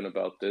spoken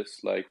about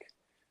this, like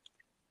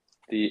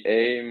the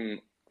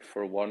aim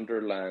for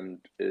Wonderland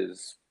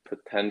is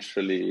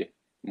potentially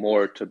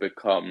more to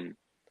become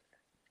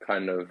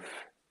kind of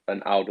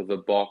an out of the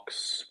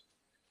box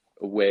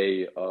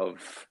way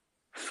of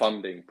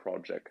funding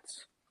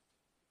projects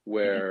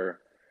where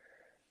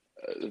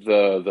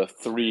the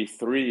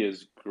 3-3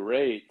 is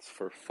great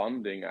for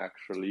funding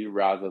actually,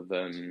 rather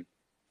than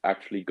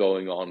actually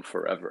going on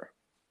forever.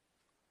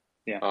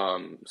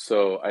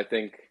 So I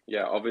think,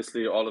 yeah,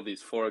 obviously all of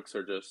these forks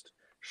are just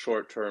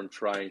short term,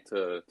 trying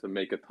to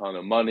make a ton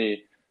of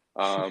money,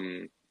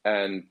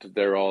 and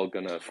they're all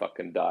gonna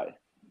fucking die,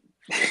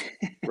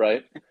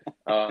 right?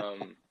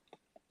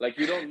 Like,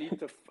 you don't need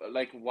to,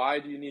 like, why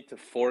do you need to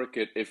fork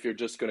it if you're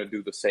just gonna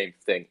do the same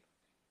thing?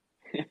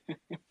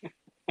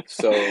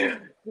 So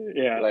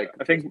yeah, like,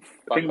 I think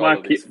fuck all Mark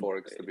of these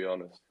forks, to be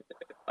honest.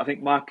 I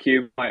think Mark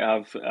Q might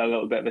have a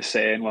little bit of a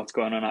say in what's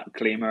going on at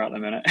Klima at the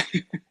minute.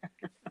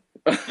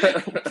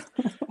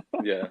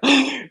 Yeah,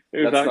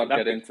 Let's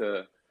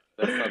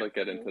let's not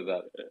get into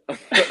that.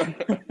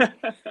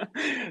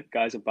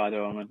 Guy's a bad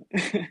omen.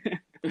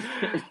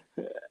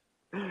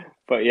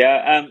 But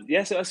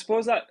yeah, so I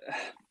suppose that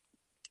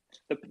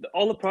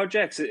all the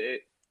projects,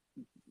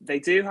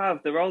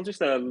 they're all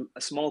just a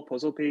small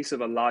puzzle piece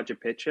of a larger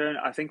picture. And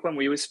I think when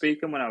we were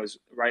speaking, when I was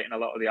writing a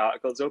lot of the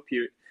articles up,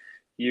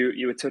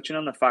 you were touching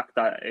on the fact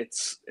that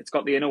it's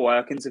got the inner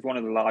workings of one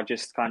of the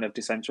largest kind of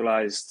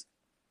decentralized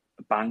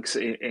banks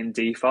in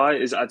DeFi.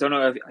 I don't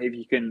know if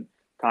you can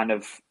kind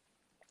of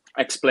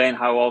explain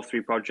how all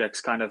three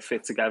projects kind of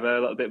fit together a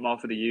little bit more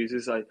for the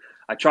users.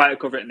 I try to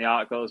cover it in the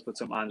articles, but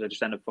sometimes I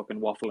just end up fucking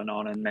waffling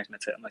on and making a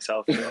tit of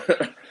myself. So.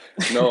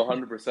 No,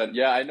 100%.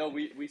 Yeah, I know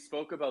we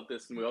spoke about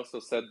this, and we also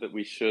said that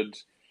we should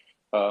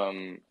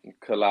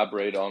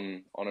collaborate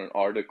on an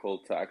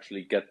article to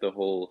actually get the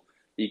whole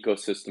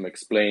ecosystem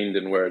explained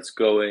and where it's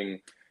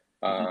going,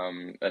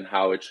 and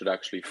how it should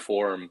actually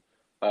form.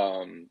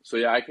 So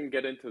yeah, I can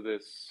get into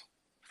this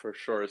for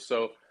sure.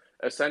 So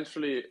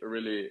essentially,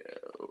 really,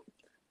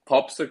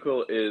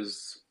 Popsicle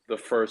is the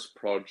first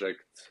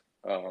project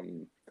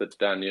that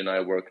Danny and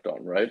I worked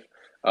on, right?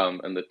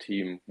 And the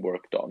team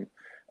worked on.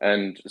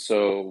 And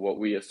so what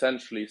we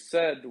essentially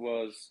said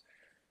was,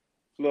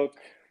 look,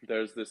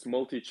 there's this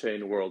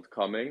multi-chain world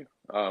coming.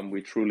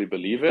 We truly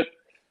believe it.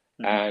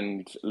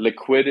 And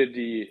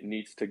liquidity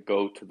needs to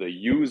go to the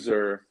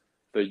user.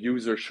 The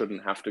user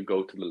shouldn't have to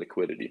go to the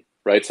liquidity,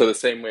 right? So the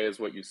same way as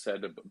what you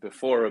said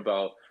before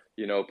about,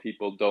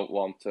 people don't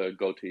want to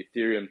go to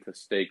Ethereum to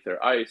stake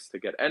their ICE, to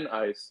get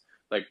NICE.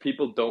 Like,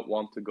 people don't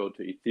want to go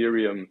to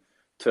Ethereum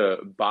to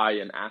buy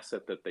an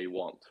asset that they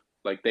want.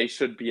 Like, they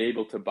should be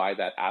able to buy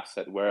that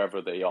asset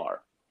wherever they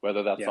are,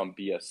 whether that's on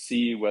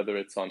BSC, whether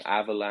it's on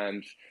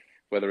Avalanche,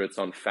 whether it's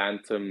on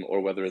Phantom,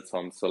 or whether it's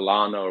on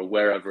Solana, or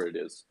wherever it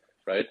is,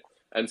 right?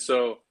 And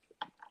so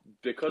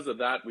because of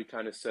that, we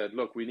kind of said,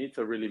 look, we need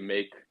to really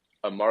make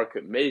a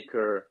market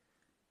maker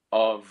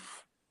of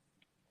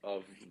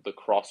the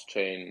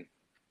cross-chain,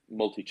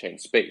 multi-chain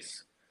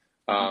space.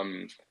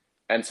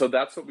 And so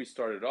that's what we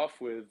started off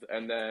with.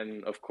 And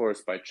then, of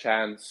course, by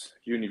chance,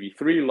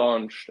 UniV3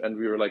 launched, and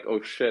we were like,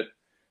 oh shit,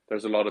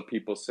 there's a lot of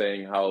people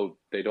saying how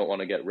they don't want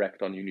to get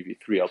wrecked on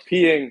UniV3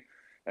 LPing.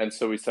 And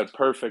so we said,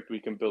 perfect, we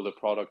can build a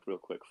product real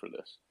quick for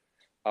this.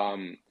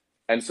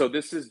 And so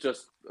this is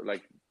just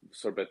like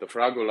Sorbetto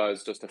Fragola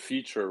is just a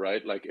feature,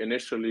 right? Like,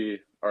 initially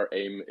our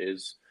aim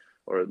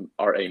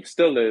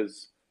still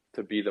is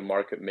to be the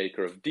market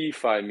maker of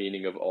DeFi,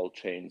 meaning of all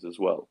chains as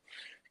well.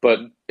 But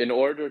in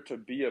order to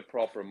be a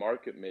proper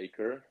market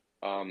maker,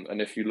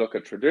 and if you look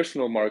at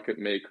traditional market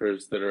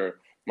makers that are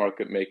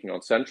market making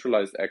on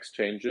centralized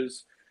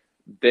exchanges,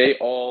 they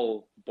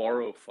all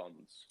borrow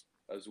funds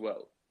as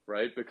well,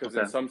 right? Because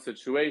in some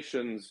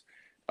situations,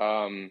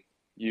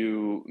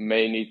 you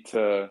may need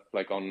to,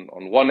 like on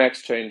one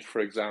exchange, for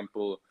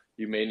example,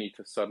 you may need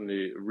to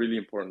suddenly, really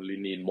importantly,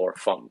 need more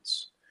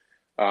funds.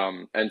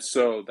 And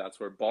so that's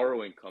where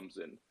borrowing comes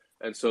in.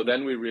 And so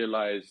then we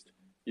realized,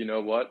 you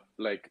know what,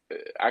 like,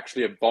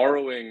 actually a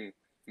borrowing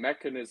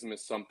mechanism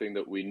is something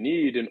that we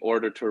need in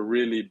order to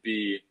really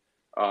be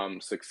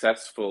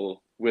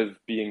successful with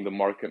being the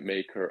market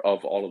maker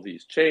of all of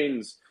these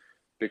chains,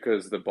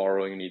 because the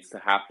borrowing needs to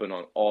happen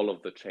on all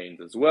of the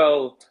chains as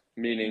well,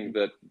 meaning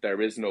that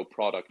there is no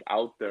product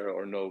out there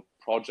or no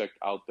project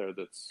out there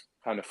that's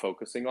kind of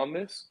focusing on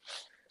this.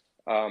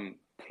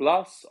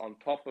 Plus, on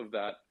top of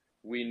that,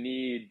 we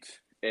need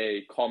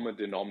a common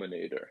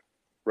denominator,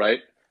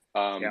 right?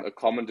 A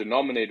common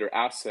denominator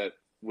asset,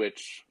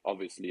 which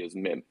obviously is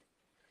MIM.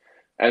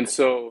 And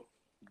so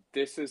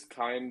this is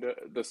kind of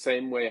the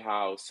same way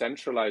how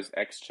centralized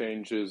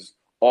exchanges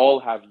all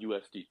have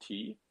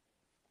USDT,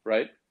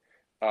 right?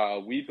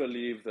 We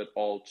believe that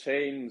all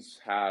chains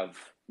have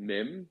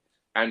MIM,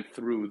 and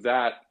through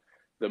that,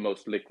 the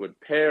most liquid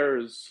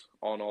pairs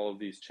on all of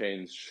these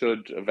chains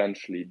should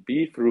eventually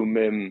be through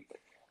MIM,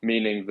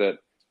 meaning that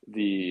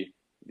the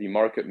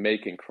market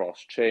making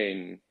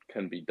cross-chain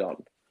can be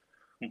done.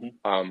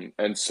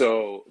 And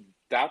so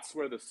that's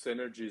where the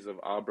synergies of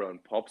Abra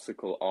and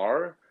Popsicle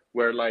are,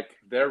 where like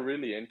they're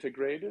really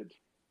integrated,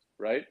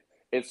 right?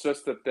 It's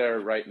just that they're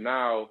right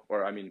now,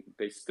 or I mean,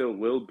 they still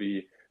will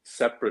be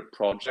separate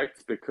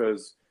projects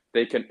because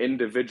they can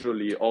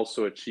individually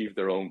also achieve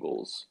their own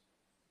goals,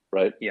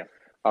 right?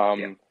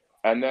 And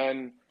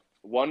then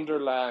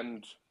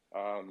Wonderland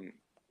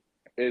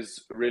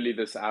is really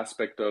this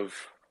aspect of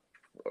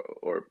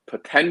or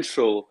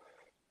potential.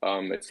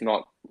 It's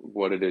not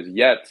what it is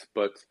yet,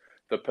 but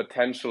the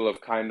potential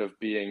of kind of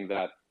being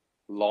that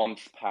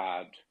launch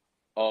pad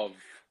of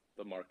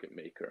the market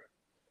maker.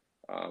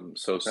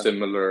 So Okay.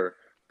 similar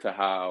to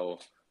how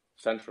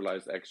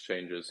centralized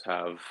exchanges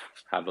have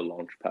a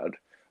launch pad.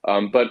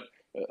 But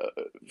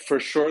for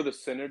sure, the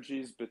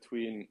synergies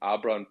between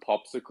Abra and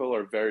Popsicle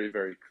are very,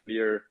 very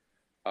clear.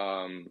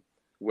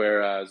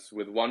 Whereas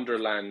with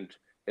Wonderland,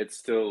 it's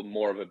still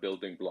more of a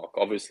building block.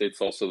 Obviously,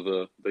 it's also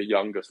the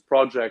youngest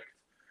project.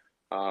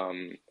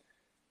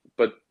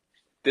 But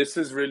this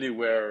is really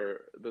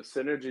where the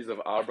synergies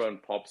of Abra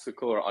and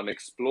Popsicle are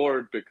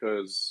unexplored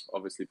because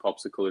obviously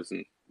Popsicle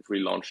isn't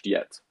relaunched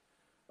yet.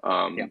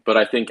 But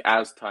I think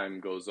as time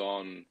goes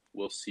on,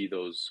 we'll see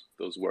those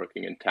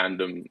working in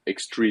tandem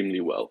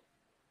extremely well.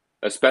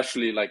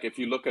 Especially like if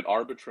you look at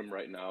Arbitrum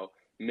right now,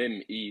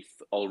 MIM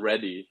ETH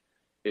already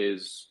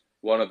is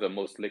one of the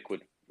most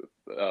liquid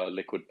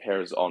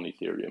pairs on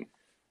Ethereum.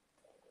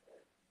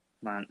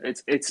 Man,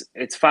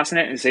 it's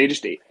fascinating to see.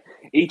 Just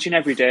each and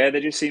every day,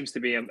 there just seems to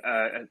be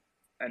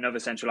another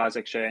centralized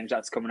exchange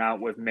that's coming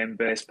out with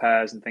MIM-based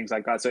pairs and things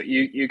like that. So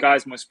you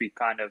guys must be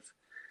kind of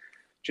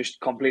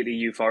just completely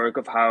euphoric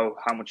of how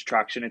much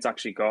traction it's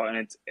actually got,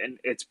 and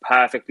it's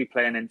perfectly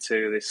playing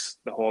into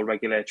the whole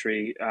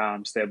regulatory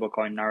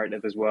stablecoin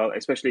narrative as well.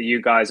 Especially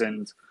you guys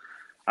and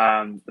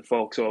the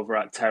folks over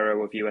at Terra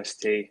with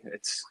UST.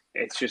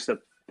 It's just a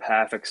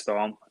perfect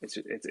storm.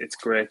 It's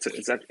great.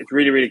 It's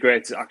really, really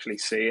great to actually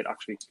see it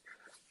actually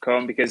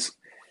come, because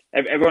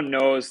everyone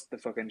knows the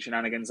fucking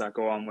shenanigans that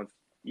go on with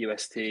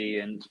UST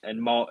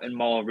and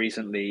more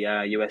recently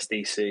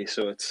USDC.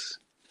 So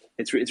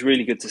it's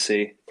really good to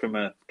see from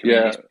a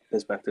community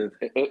perspective.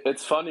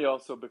 It's funny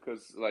also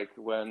because like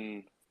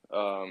when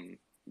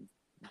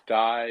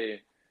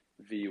DAI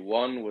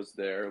V1 was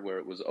there, where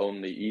it was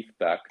only ETH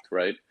backed,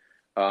 right?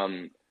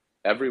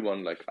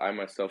 Everyone, like I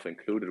myself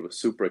included, was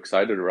super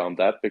excited around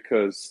that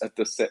because at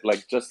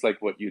just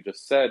like what you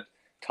just said,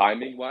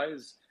 timing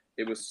wise,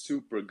 it was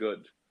super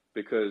good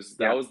because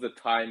that was the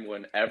time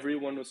when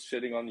everyone was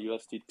shitting on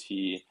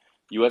USDT.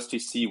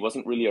 USDC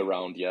wasn't really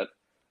around yet.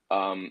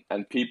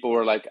 And people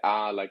were like,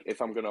 like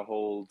if I'm gonna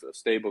hold a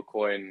stable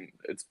coin,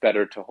 it's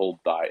better to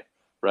hold DAI,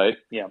 right?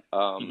 Yeah.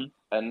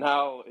 And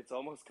now it's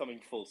almost coming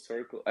full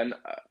circle. And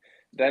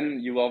then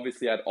you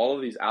obviously had all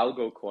of these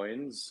algo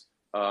coins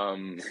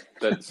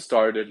that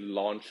started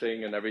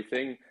launching and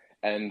everything.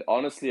 And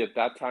honestly, at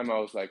that time, I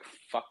was like,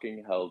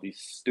 fucking hell, these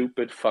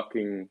stupid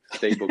fucking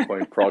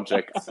stablecoin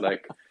projects,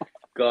 like,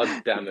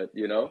 god damn it,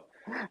 you know?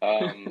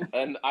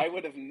 And I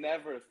would have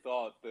never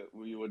thought that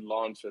we would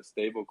launch a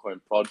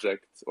stablecoin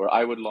project, or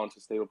I would launch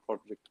a stable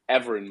project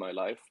ever in my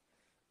life.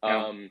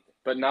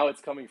 But now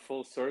it's coming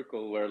full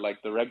circle where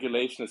like the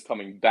regulation is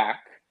coming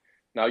back.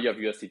 Now you have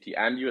USDT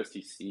and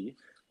USDC,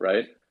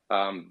 right?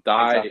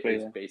 DAI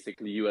is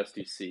basically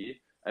USDC.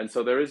 And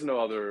so there is no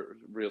other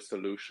real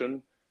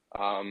solution.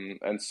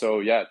 And so,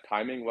 yeah,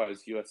 timing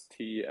wise, UST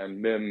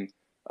and MIM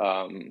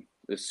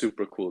is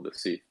super cool to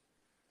see.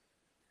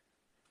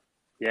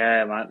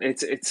 Yeah, man.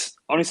 It's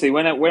honestly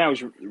when I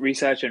was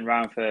researching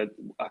around for,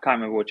 I can't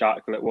remember which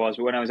article it was,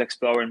 but when I was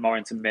exploring more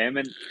into MIM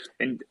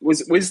and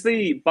was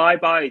the Bye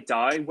Bye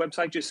Die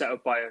website just set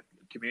up by a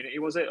community,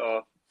 was it?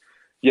 Or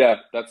yeah,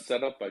 that's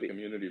set up by the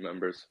community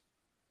members.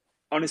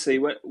 Honestly,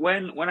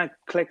 when I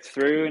clicked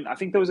through, and I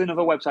think there was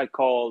another website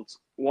called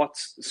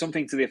what's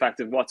something to the effect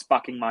of what's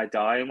backing my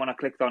DAI, and when I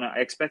clicked on it, I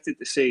expected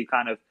to see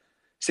kind of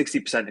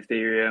 60%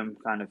 Ethereum,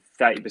 kind of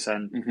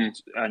 30%,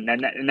 and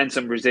then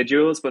some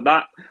residuals, but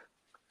that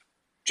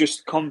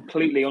just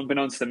completely,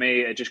 unbeknownst to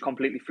me, it just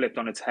completely flipped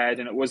on its head.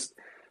 And it was,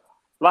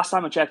 last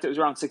time I checked, it was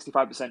around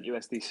 65%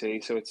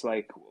 USDC. So it's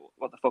like,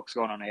 what the fuck's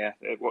going on here?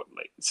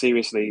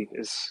 Seriously,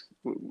 it's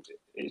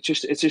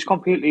just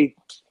completely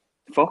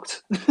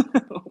fucked.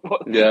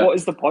 What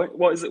is the point?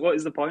 What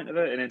is the point of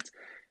it? And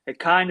it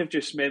kind of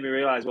just made me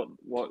realize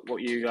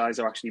what you guys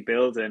are actually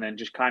building, and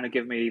just kind of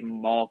give me even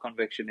more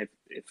conviction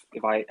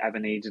if I ever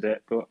needed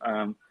it. But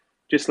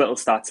just little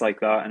stats like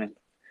that, and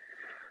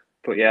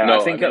but yeah, no,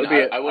 I think it'll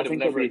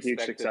be a huge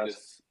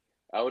success.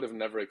 I would have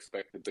never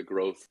expected the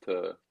growth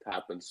to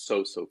happen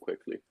so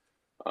quickly.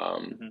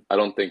 I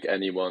don't think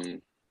any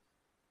one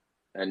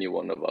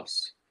of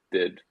us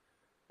did.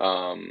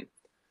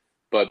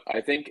 But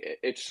I think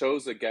it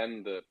shows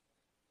again that,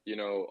 you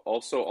know,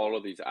 also all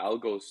of these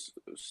algo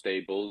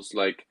stables,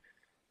 like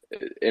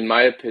in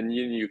my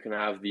opinion, you can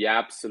have the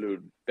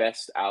absolute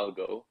best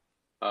algo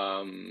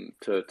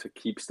to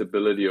keep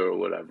stability or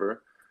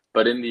whatever.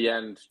 But in the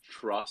end,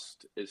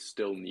 trust is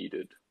still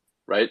needed,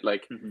 right?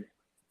 Like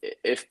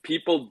if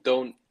people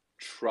don't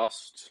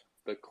trust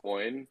the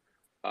coin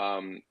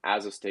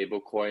as a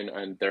stable coin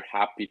and they're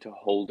happy to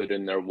hold it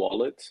in their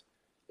wallet,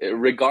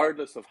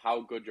 regardless of how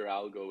good your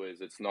algo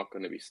is, it's not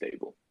going to be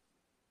stable,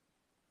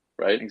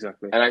 right?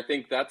 Exactly. And I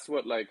think that's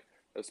what, like,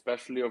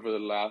 especially over the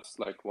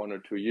last like 1 or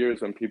 2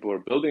 years when people are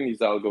building these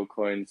algo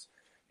coins,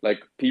 Like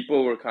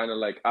people were kind of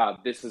like,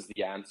 this is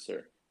the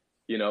answer.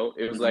 You know,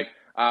 it was like,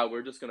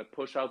 we're just going to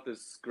push out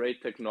this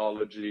great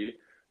technology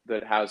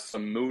that has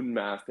some moon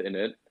math in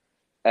it,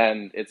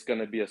 and it's going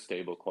to be a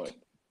stable coin.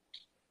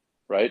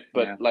 Right?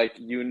 But like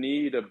you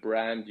need a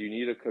brand, you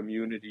need a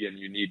community, and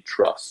you need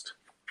trust.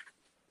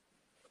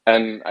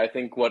 And I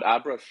think what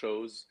Abra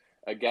shows,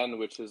 again,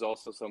 which is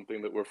also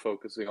something that we're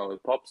focusing on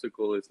with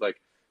Popsicle, is like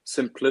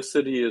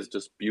simplicity is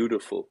just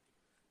beautiful,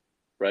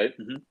 right?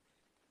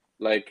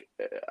 Like,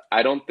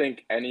 I don't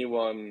think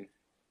anyone,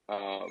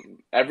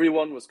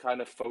 everyone was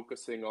kind of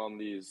focusing on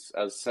these,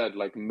 as said,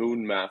 like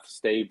moon math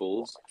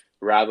stables,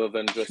 rather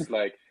than just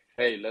like,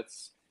 hey,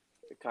 let's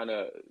kind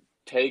of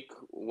take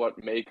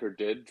what Maker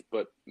did,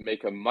 but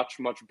make a much,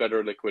 much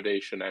better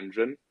liquidation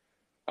engine,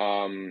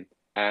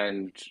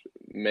 and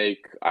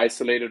make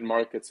isolated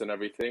markets and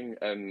everything,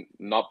 and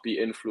not be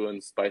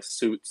influenced by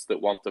suits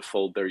that want to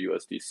fold their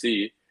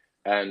USDC,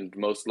 and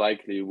most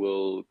likely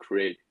will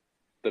create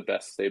the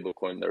best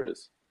stablecoin there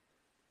is.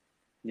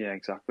 Yeah,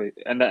 exactly.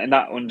 And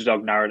that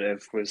underdog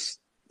narrative was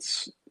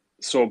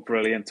so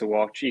brilliant to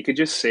watch. You could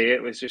just see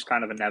it was just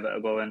kind of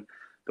inevitable, and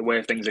the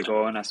way things are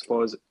going, I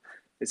suppose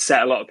it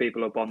set a lot of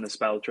people up on the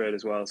spell trade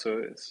as well. So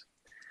it's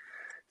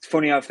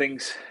funny how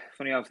things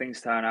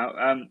turn out.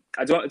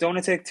 I don't want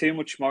to take too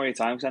much more of your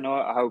time because I know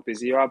how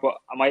busy you are, but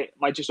I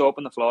might just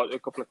open the floor to a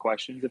couple of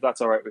questions if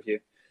that's all right with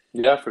you.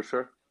 Yeah, for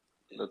sure.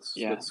 Let's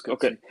get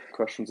some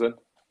questions in.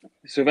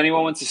 So if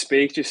anyone wants to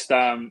speak, just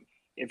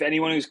if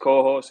anyone who's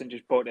co-hosting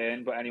just put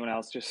in, but anyone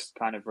else just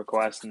kind of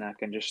request, and I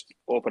can just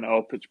open it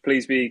up.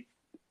 Please be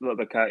a little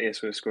bit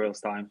courteous with Squirrel's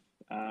time.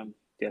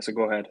 So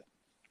go ahead.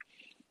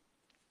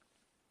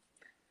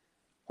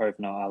 Or if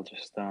not, I'll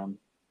just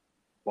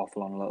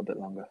waffle on a little bit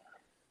longer.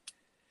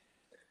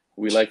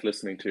 We like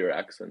listening to your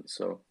accent,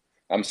 so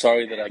I'm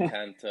sorry that I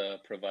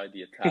can't provide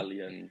the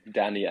Italian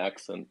Danny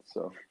accent.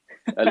 So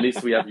at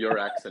least we have your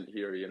accent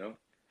here, you know.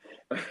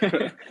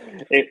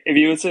 If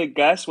you were to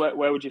guess, where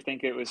would you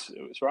think it was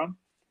from?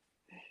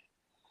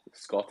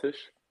 Scottish.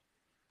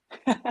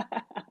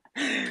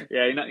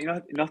 Yeah,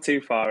 you're not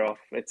too far off.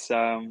 It's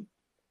from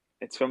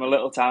a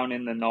little town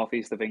in the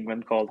northeast of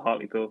England called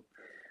Hartlepool,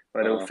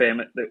 where they were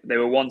famous. They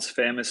were once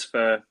famous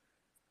for.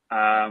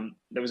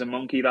 There was a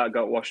monkey that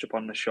got washed up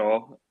on the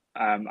shore.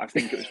 I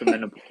think it was from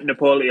the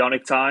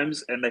Napoleonic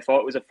times, and they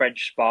thought it was a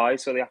French spy,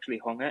 so they actually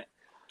hung it.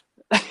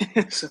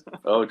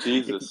 Oh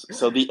Jesus!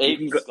 So the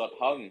apes got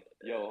hung.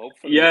 Yo,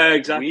 hopefully. Yeah,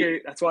 exactly.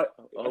 That's why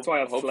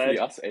I've hopefully fled.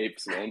 Us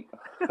apes won't.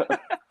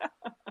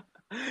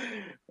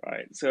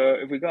 Right. So,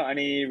 if we got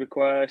any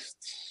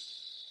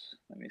requests,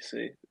 let me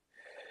see.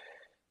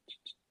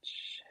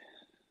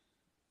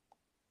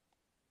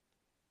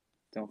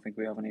 Don't think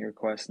we have any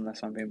requests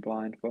unless I'm being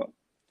blind, but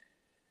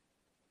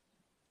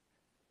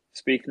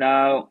speak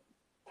now.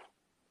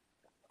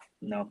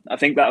 No, I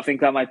think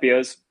that might be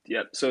us.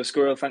 Yeah. So,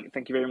 Squirrel,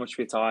 thank you very much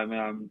for your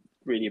time.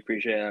 Really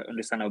appreciate it. I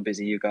understand how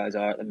busy you guys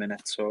are at the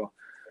minute. So,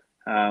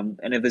 and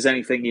if there's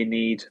anything you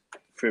need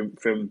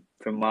from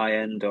my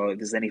end, or if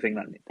there's any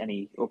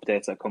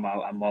updates that come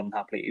out, I'm more than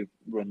happy to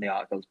run the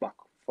articles back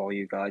for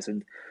you guys.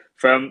 And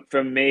from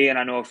me, and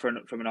I know from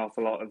an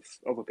awful lot of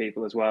other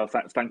people as well.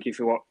 Thank you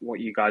for what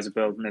you guys are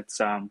building. It's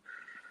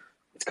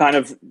kind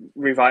of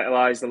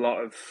revitalized a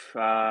lot of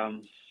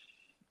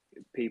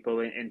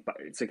people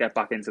to get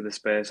back into the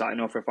space. I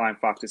know for a fine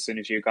fact, as soon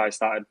as you guys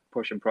started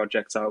pushing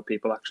projects out,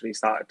 people actually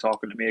started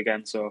talking to me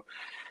again. So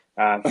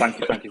thank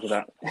you for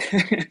that.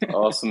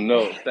 Awesome.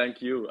 No,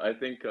 thank you. I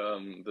think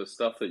the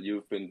stuff that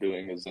you've been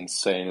doing is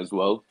insane as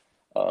well.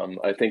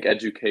 I think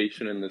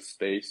education in this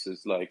space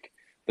is like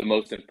the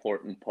most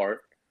important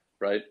part,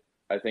 right?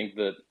 I think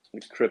that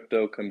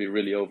crypto can be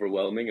really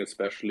overwhelming,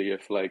 especially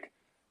if like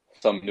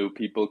some new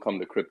people come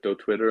to crypto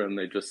Twitter and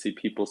they just see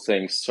people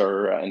saying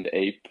sir and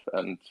ape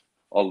and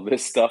all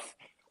this stuff.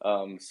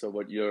 So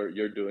what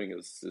you're doing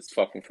is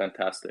fucking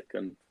fantastic,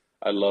 and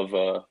I love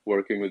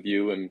working with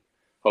you, and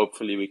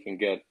hopefully we can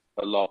get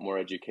a lot more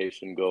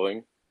education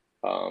going.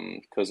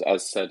 Because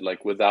as said,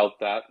 like without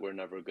that, we're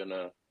never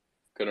gonna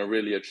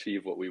really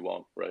achieve what we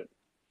want, right?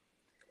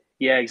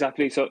 Yeah,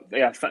 exactly. So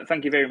yeah,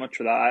 thank you very much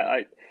for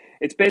that.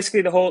 It's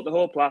basically the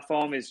whole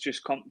platform is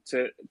just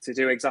to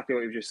do exactly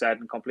what you've just said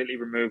and completely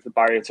remove the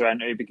barrier to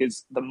entry,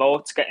 because the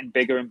moat's getting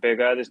bigger and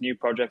bigger. There's new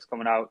projects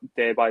coming out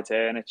day by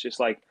day, and it's just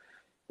like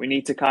we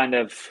need to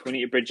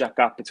bridge that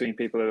gap between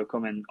people who are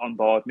coming on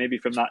board, maybe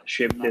from that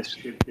ship.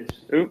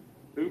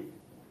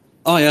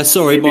 Oh yeah,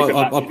 sorry,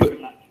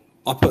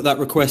 I put that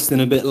request in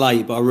a bit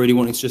late, but I really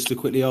wanted just to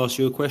quickly ask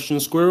you a question,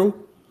 Squirrel.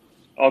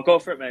 Oh, go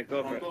for it, mate.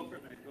 Go for it.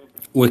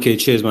 Wicked,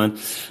 cheers, man.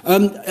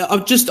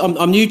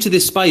 I'm new to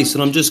this space,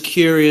 and I'm just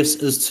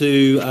curious as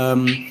to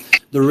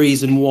the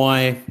reason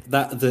why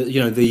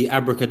the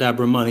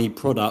Abracadabra Money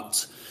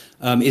product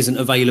isn't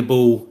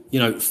available,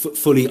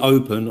 fully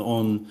open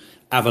on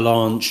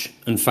Avalanche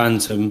and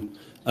Phantom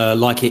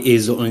like it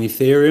is on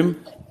Ethereum.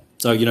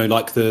 So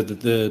like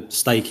the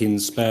staking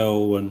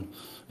spell and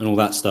all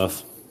that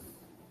stuff.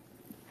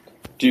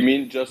 Do you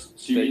mean just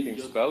staking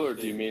spell, or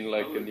do you mean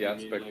like in the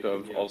aspect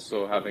of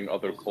also having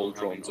other cold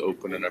drones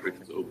open and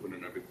everything?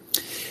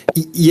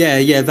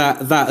 Yeah,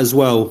 that as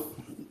well.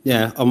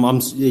 Yeah,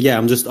 I'm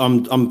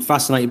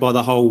fascinated by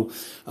the whole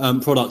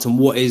product and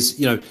what is,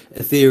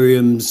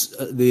 Ethereum's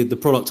the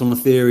product on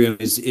Ethereum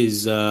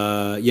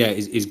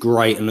is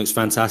great and looks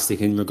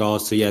fantastic in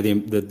regards to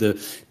the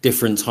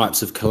different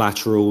types of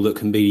collateral that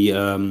can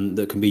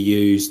be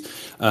used,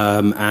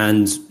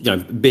 and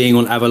being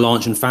on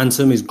Avalanche and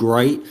Phantom is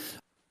great.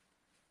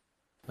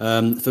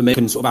 For me, you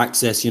can sort of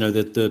access,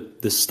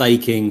 the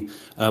staking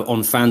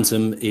on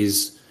Phantom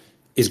is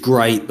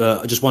great,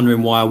 but I'm just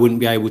wondering why I wouldn't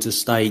be able to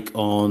stake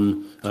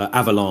on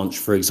Avalanche,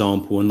 for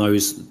example, and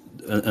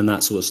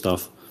that sort of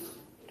stuff.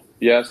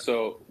 Yeah,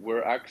 so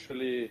we're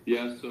actually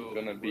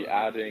going to be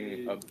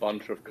adding a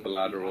bunch of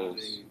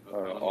collaterals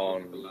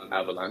on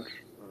Avalanche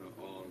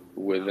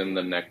within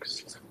the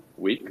next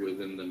week.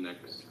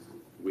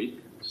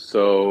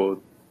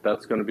 So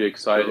that's going to be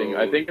exciting.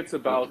 I think it's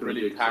about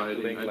really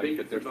tackling like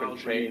the different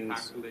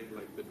chains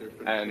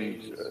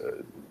and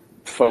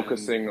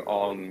focusing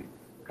on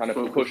kind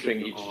of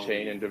pushing each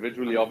chain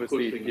individually.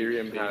 Obviously,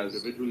 Ethereum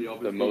has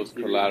the most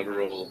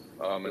collateral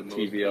and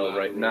TVL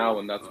right now,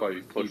 and that's why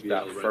we pushed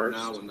that first.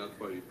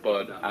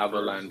 But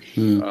Avalanche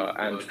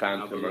and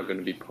Phantom are going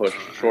to be pushed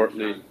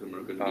shortly.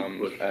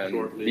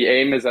 And the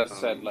aim is, as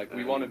said, like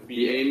we want to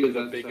be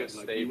the biggest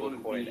stable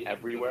coin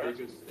everywhere.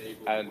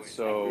 And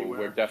so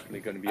we're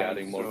definitely going to be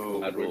adding more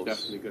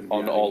collaterals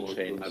on all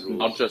chains,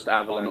 not just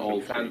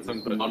Avalanche and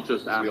Phantom, but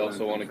we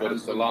also want to go to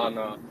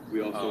Solana.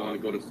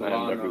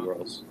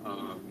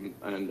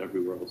 And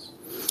everywhere else.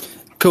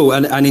 Cool.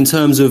 And in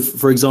terms of,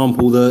 for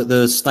example,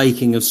 the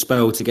staking of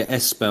Spell to get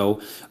S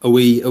Spell, are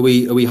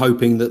we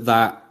hoping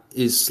that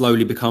is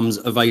slowly becomes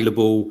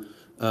available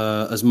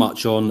as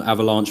much on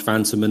Avalanche,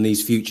 Phantom, and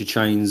these future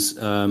chains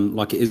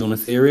like it is on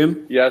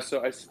Ethereum? Yeah.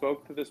 So I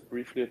spoke to this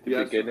briefly at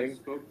the beginning.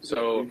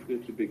 So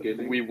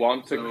we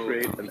want to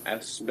create an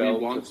S Spell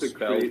to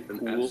Spell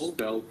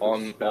pool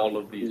on all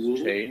of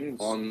these chains,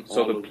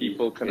 so that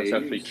people can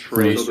essentially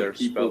trade their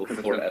spell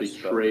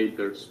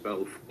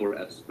for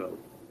S Spell.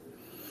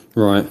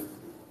 Right.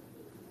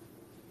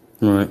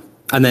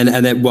 And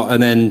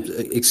then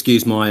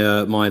excuse my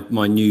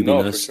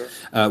newbiness.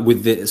 No,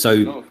 with it,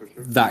 so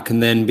that can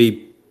then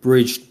be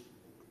bridged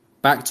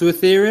back to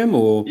Ethereum,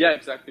 or yeah,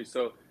 exactly.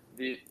 So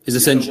is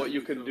essentially what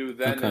you can do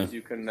then is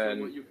you can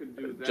then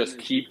just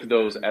keep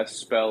those S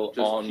Spell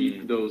on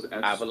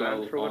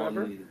Avalanche or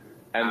whatever.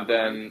 And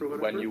then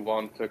when you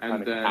want to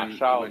kind of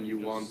cash out, you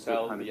want to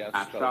sell the S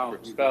Spell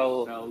for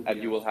Spell,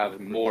 and you will have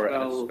more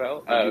S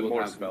Spell,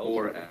 more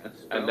spells,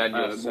 and then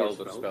you'll sell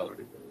the spell.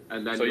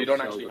 So you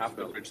don't actually have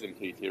to bridge them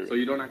to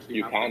Ethereum.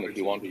 You can if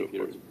you want to,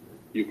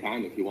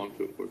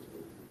 of course.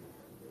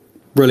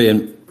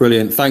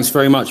 Brilliant. Thanks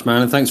very much,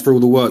 man, and thanks for all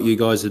the work you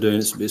guys are doing.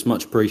 It's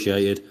much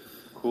appreciated.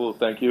 Cool,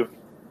 thank you.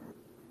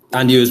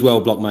 And you as well,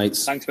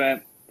 blockmates. Thanks,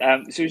 man.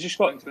 So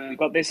we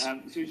got this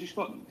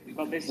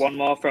one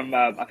more from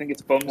I think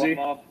it's Bumsy.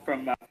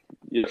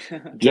 Yeah.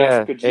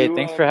 Yeah. Jeff, Hey,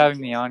 thanks for having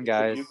me on,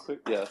 guys.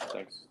 Yeah,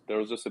 thanks. There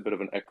was just a bit of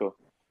an echo.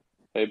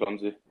 Hey,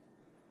 Bumsy.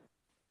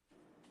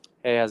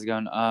 Hey, how's it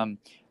going?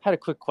 Had a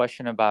quick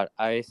question about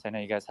ICE. I know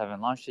you guys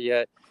haven't launched it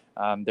yet.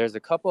 There's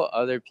a couple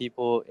other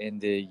people in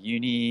the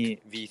Uni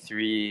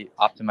V3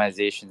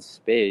 optimization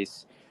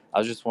space. I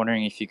was just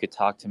wondering if you could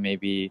talk to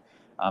maybe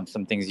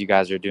some things you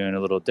guys are doing a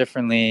little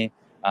differently.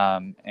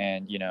 And,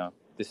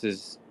 this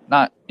is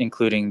not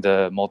including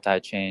the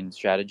multi-chain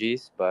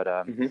strategies, but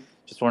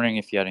just wondering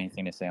if you had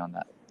anything to say on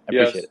that. I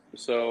appreciate it.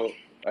 So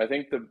I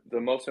think the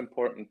most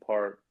important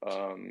part,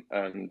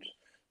 and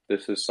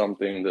this is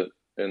something that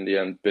in the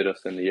end bit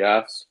us in the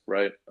ass,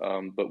 right?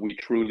 But we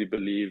truly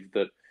believe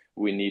that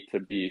we need to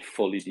be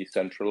fully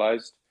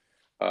decentralized.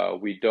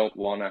 We don't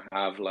want to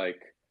have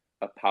like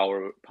a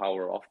power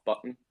off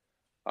button,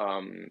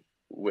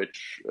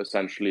 which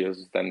essentially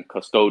is then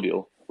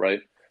custodial,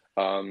 right?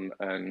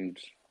 And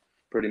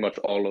pretty much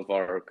all of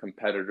our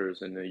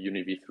competitors in the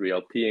Uni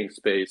V3 LPing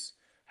space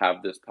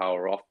have this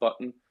power off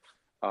button,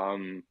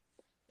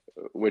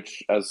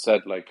 which, as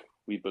said, like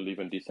we believe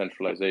in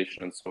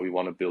decentralization, and so we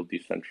want to build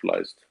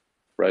decentralized,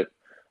 right?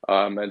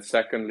 And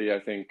secondly, I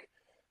think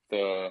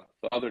the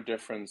other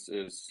difference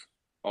is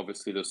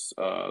obviously this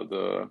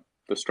the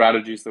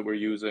strategies that we're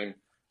using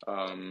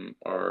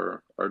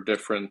are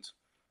different,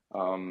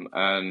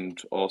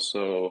 and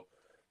also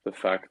the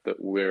fact that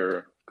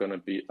we're going to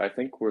be, I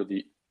think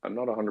I'm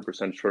not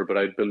 100% sure, but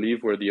I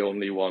believe we're the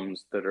only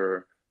ones that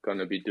are going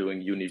to be doing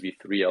Uni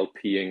V3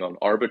 LPing on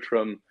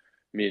Arbitrum,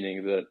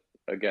 meaning that,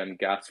 again,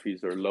 gas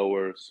fees are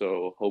lower,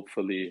 so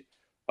hopefully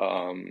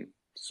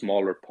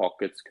smaller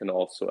pockets can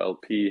also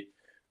LP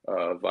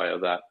via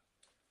that.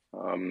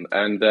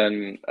 And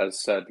then,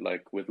 as said,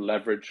 like with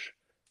leverage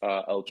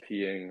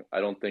LPing,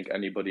 I don't think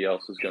anybody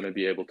else is going to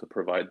be able to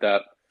provide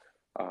that.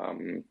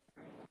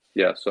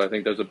 So I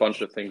think there's a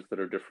bunch of things that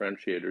are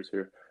differentiators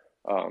here.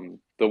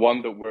 The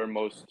one that we're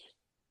most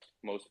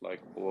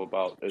likable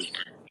about is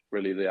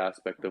really the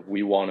aspect of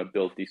we want to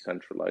build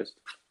decentralized.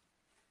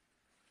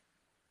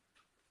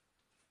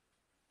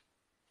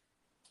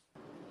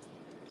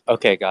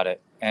 Okay, got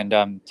it. And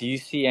do you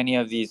see any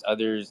of these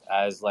others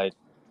as like,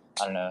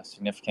 I don't know,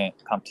 significant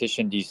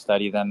competition? Do you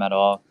study them at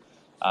all?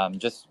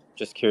 Just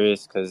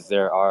curious because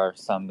there are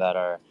some that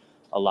are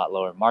a lot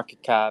lower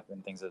market cap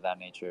and things of that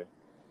nature.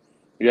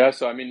 Yeah,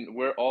 so I mean,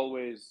 we're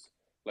always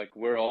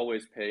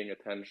paying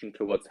attention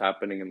to what's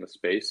happening in the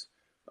space,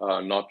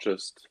 not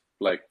just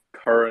like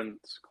current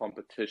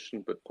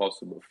competition, but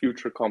possible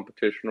future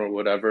competition or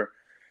whatever.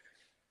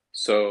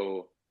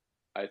 So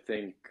I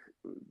think,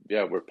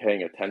 yeah, we're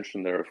paying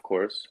attention there, of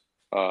course.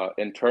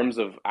 In terms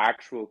of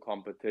actual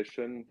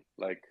competition,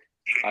 like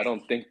I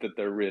don't think that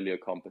they're really a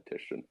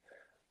competition.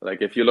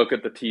 Like if you look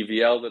at the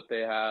TVL that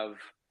they have,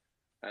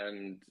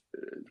 and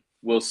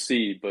we'll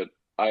see, but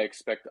I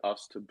expect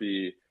us to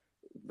be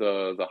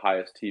the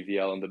highest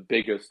TVL and the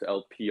biggest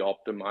LP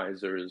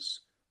optimizers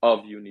of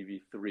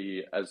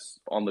UniV3 as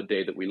on the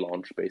day that we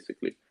launch,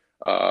 basically.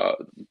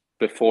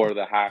 Before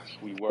the hack,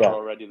 we were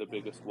already the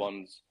biggest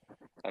ones,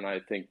 and I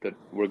think that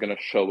we're going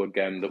to show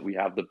again that we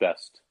have the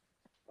best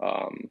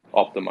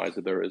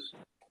optimizer there is.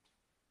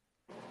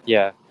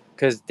 Yeah,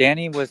 because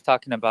Danny was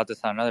talking about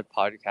this on another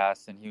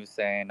podcast, and he was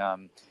saying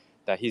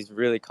that he's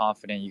really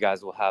confident you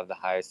guys will have the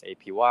highest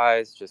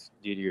APYs just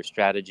due to your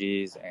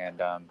strategies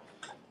and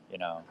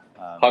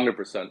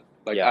 100%.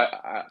 Like yeah,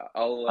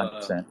 I'll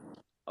 100%.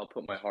 I'll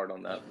put my heart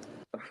on that.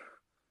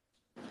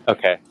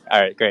 Okay.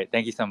 All right. Great.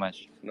 Thank you so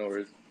much. No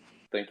worries.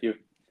 Thank you.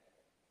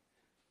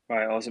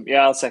 Right, awesome.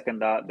 Yeah, I'll second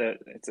that.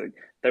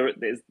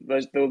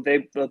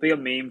 There'll be a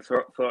meme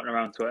floating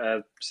around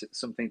Twitter,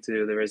 something to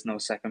do. There is no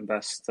second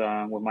best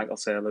with Michael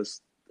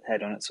Saylor's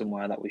head on it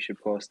somewhere that we should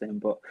post in.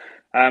 But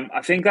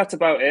I think that's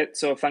about it.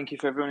 So thank you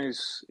for everyone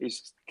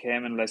who's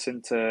came and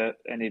listened to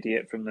an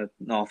idiot from the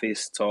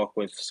Northeast talk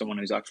with someone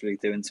who's actually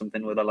doing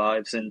something with their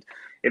lives. And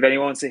if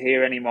anyone wants to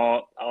hear any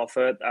more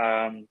Alpha,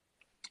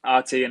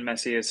 RT and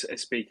Messi is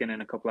speaking in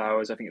a couple of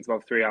hours. I think it's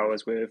about 3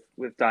 hours with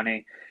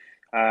Danny.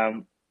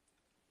 I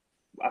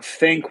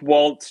think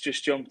Walt's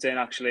just jumped in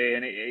actually,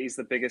 and he's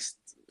the biggest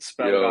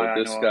spell guy I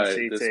know on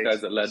CT. This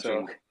guy's a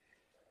legend.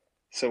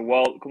 So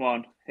Walt, come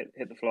on,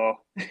 hit the floor.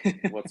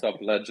 What's up,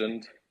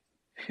 legend?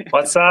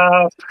 What's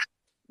up?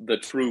 The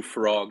true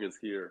frog is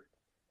here.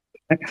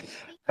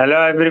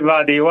 Hello,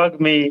 everybody.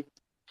 Welcome me.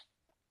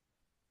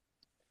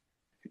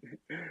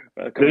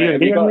 Welcome. Do you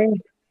hear me?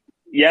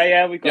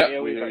 Yeah, we got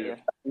you. We got hear you.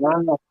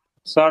 No.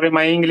 Sorry,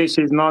 my English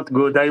is not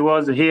good. I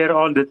was here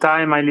all the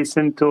time. I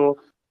listened to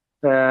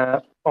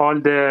all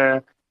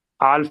the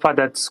alpha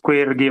that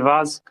Square give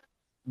us,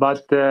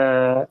 but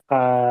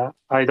I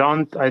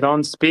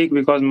don't speak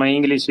because my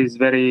English is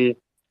very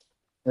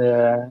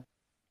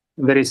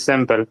very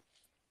simple.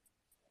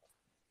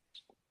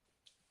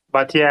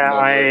 But yeah, No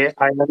worries.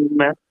 I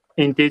am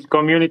in this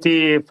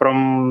community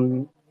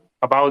from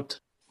about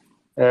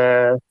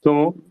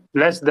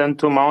less than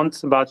 2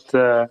 months, but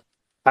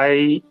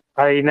I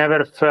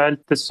never felt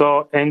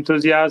so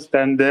enthusiastic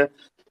and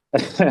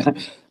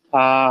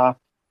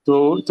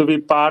to be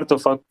part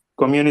of a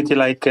community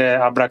like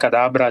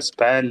Abracadabra,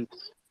 Spell,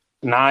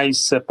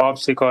 Nice,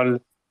 Popsicle,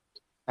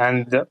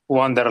 and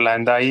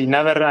Wonderland. I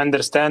never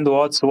understand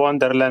what's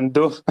Wonderland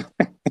do,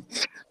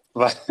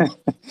 but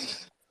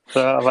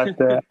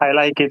I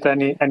like it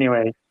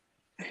anyway.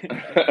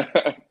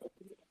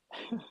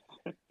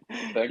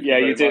 Thank you Yeah,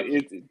 very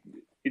much.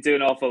 you do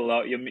an awful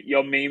lot.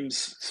 Your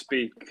memes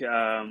speak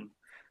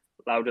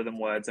louder than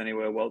words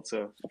anyway, Walt.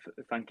 So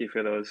thank you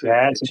for those.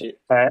 Yes,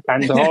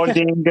 and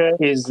holding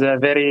is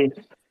very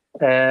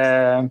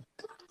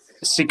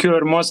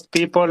secure. Most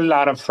people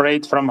are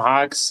afraid from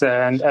hacks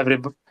and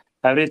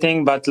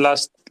everything. But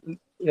last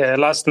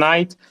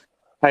night,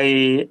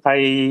 I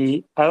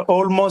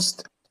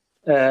almost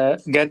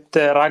get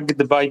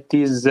rugged by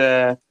these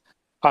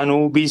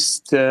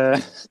Anubis.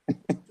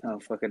 Oh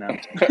fucking hell!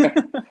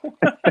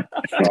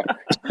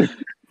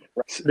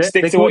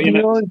 The good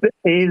news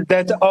is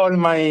that all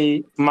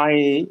my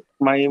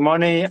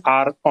money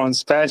are on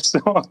Spell,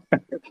 so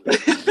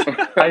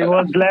I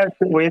was left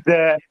with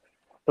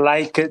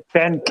like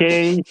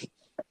 10K,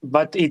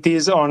 but it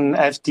is on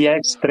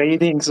FTX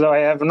trading, so I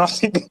have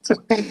nothing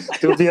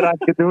to be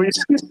rugged with.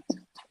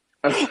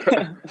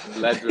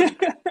 Legend.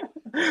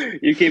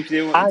 You keep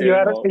doing what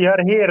you're doing.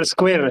 You're here,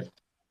 Squirrel.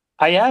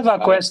 I have a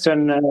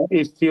question,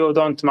 if you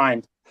don't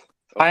mind.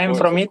 I am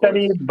from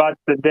Italy, but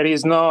there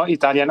is no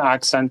Italian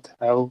accent.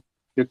 You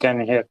can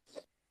hear.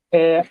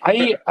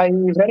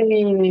 I'm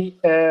very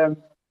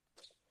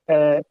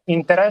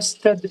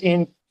interested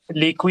in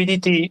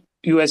liquidity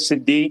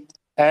USD,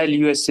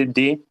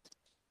 LUSD.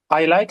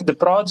 I like the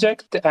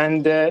project,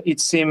 and it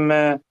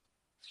seems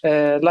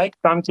like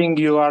something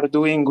you are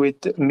doing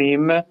with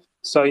MIM.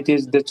 So it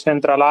is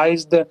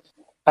decentralized,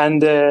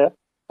 and a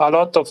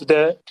lot of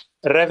the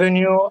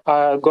revenue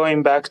are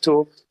going back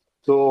to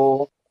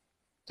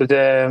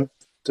the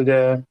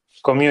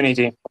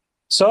community.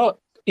 So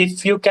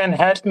if you can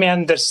help me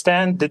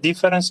understand the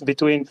difference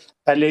between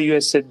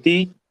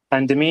LAUSD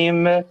and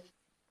MIM,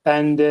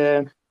 and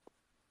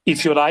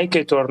if you like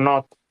it or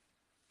not.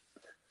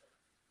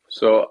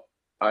 So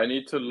I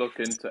need to look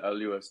into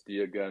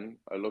LUSD again.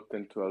 I looked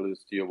into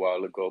LUSD a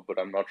while ago, but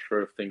I'm not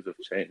sure if things have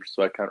changed,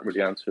 so I can't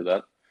really answer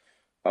that.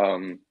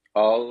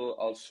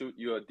 I'll shoot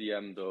you a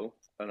DM though,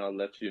 and I'll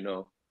let you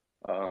know.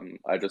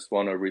 I just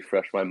want to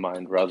refresh my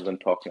mind rather than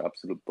talking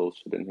absolute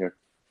bullshit in here.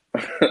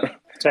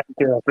 Thank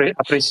you.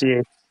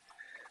 Appreciate.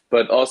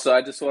 But also,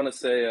 I just want to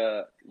say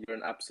you're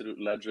an absolute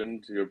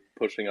legend. You're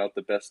pushing out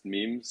the best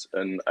memes,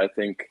 and I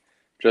think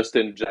just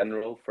in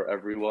general for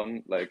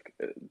everyone, like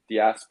the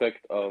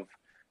aspect of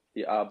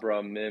the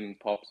Abra MIM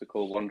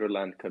Popsicle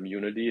Wonderland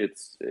community,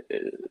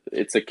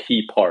 it's a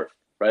key part,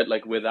 right?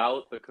 Like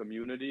without the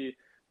community,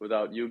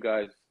 without you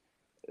guys,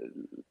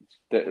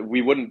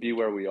 we wouldn't be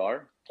where we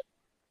are.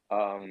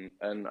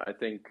 And I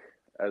think,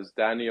 as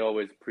Danny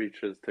always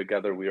preaches,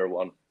 together we are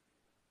one,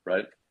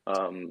 right?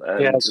 And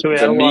Yes, we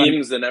the are one.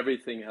 memes and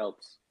everything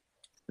helps.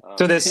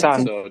 To the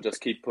sun. So just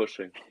keep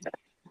pushing.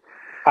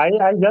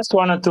 I just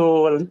wanted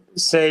to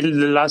say the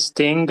last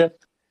thing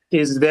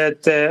is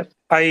that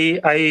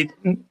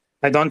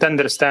I don't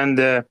understand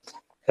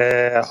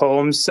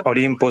Holmes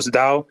Olympus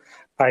DAO.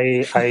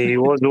 I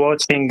was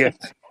watching,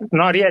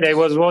 not yet, I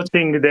was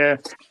watching the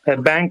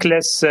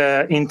Bankless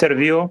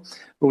interview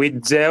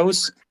with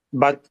Zeus,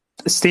 but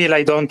still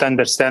I don't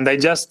understand. I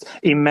just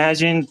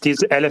imagine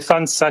this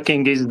elephant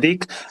sucking his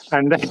dick,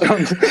 and I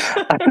don't.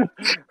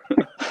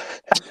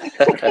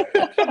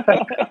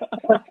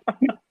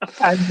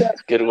 And,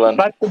 Good one.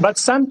 but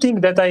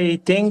something that I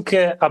think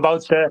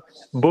about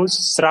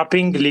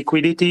bootstrapping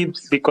liquidity,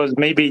 because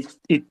maybe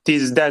it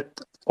is that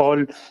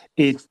all,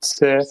 it's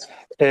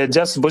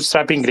just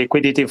bootstrapping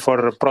liquidity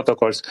for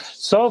protocols.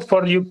 So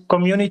for your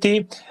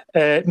community,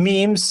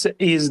 memes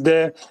is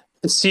the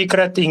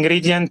secret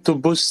ingredient to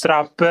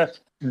bootstrap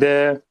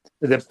the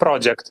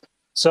project.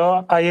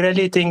 So I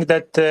really think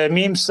that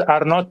memes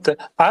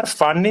are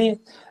funny.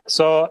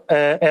 So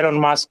Elon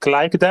Musk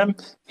like them.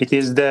 It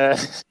is the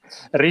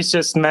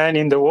richest man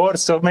in the world.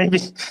 So maybe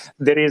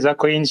there is a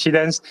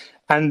coincidence.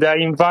 And I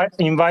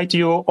invite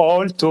you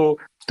all to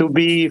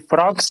be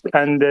frogs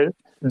and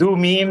do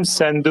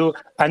memes and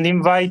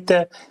invite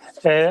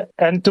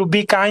and to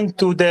be kind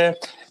to the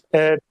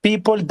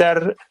people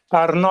that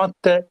are not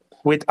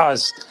with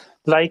us.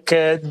 Like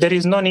there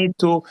is no need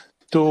to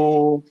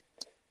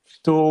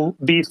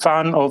be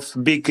fan of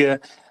big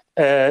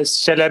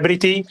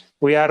celebrity.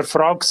 We are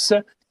frogs,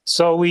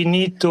 so we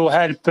need to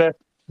help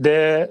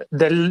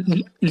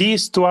the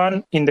least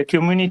one in the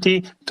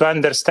community to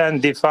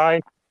understand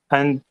DeFi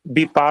and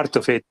be part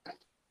of it.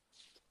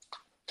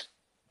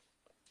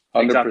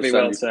 100%. Exactly,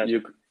 well said.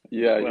 You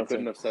Well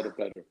couldn't said. have said it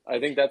better. I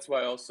think that's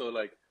why also,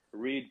 like,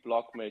 read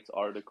Blockmates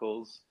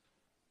articles.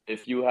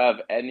 If you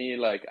have any,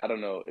 like, I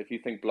don't know, if you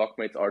think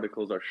Blockmates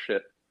articles are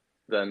shit,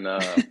 then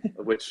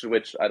which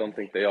I don't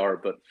think they are,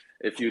 but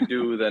if you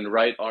do, then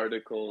write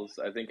articles.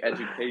 I think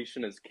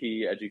education is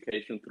key.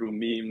 Education through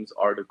memes,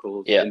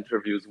 articles, Yeah.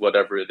 interviews,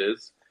 whatever it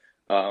is.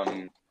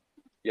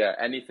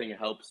 Anything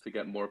helps to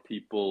get more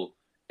people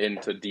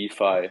into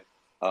DeFi,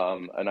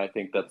 and I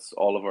think that's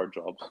all of our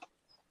jobs.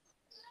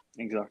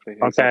 Exactly.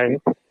 Okay.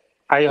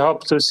 I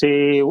hope to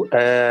see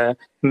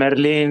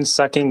Merlin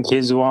sucking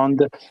his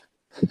wand.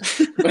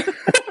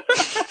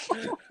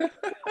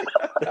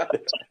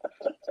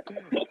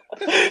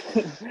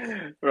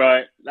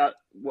 Right.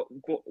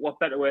 What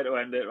better way to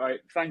end it?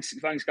 Right. Thanks,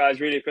 guys.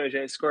 Really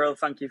appreciate it. Squirrel,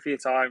 thank you for your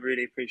time.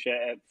 Really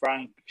appreciate it.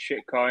 Frank,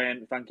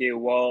 Shitcoin, thank you.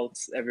 Walt,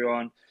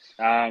 everyone.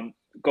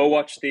 Go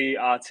watch the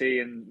RT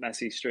and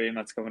Messi stream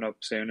that's coming up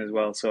soon as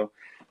well. So,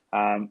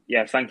 thank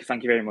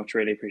you very much.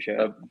 Really appreciate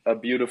it. A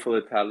beautiful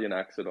Italian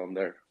accent on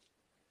there.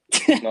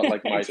 It's not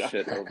like my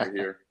shit over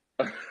here.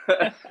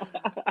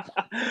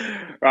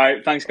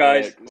 Right. Thanks, guys. Right.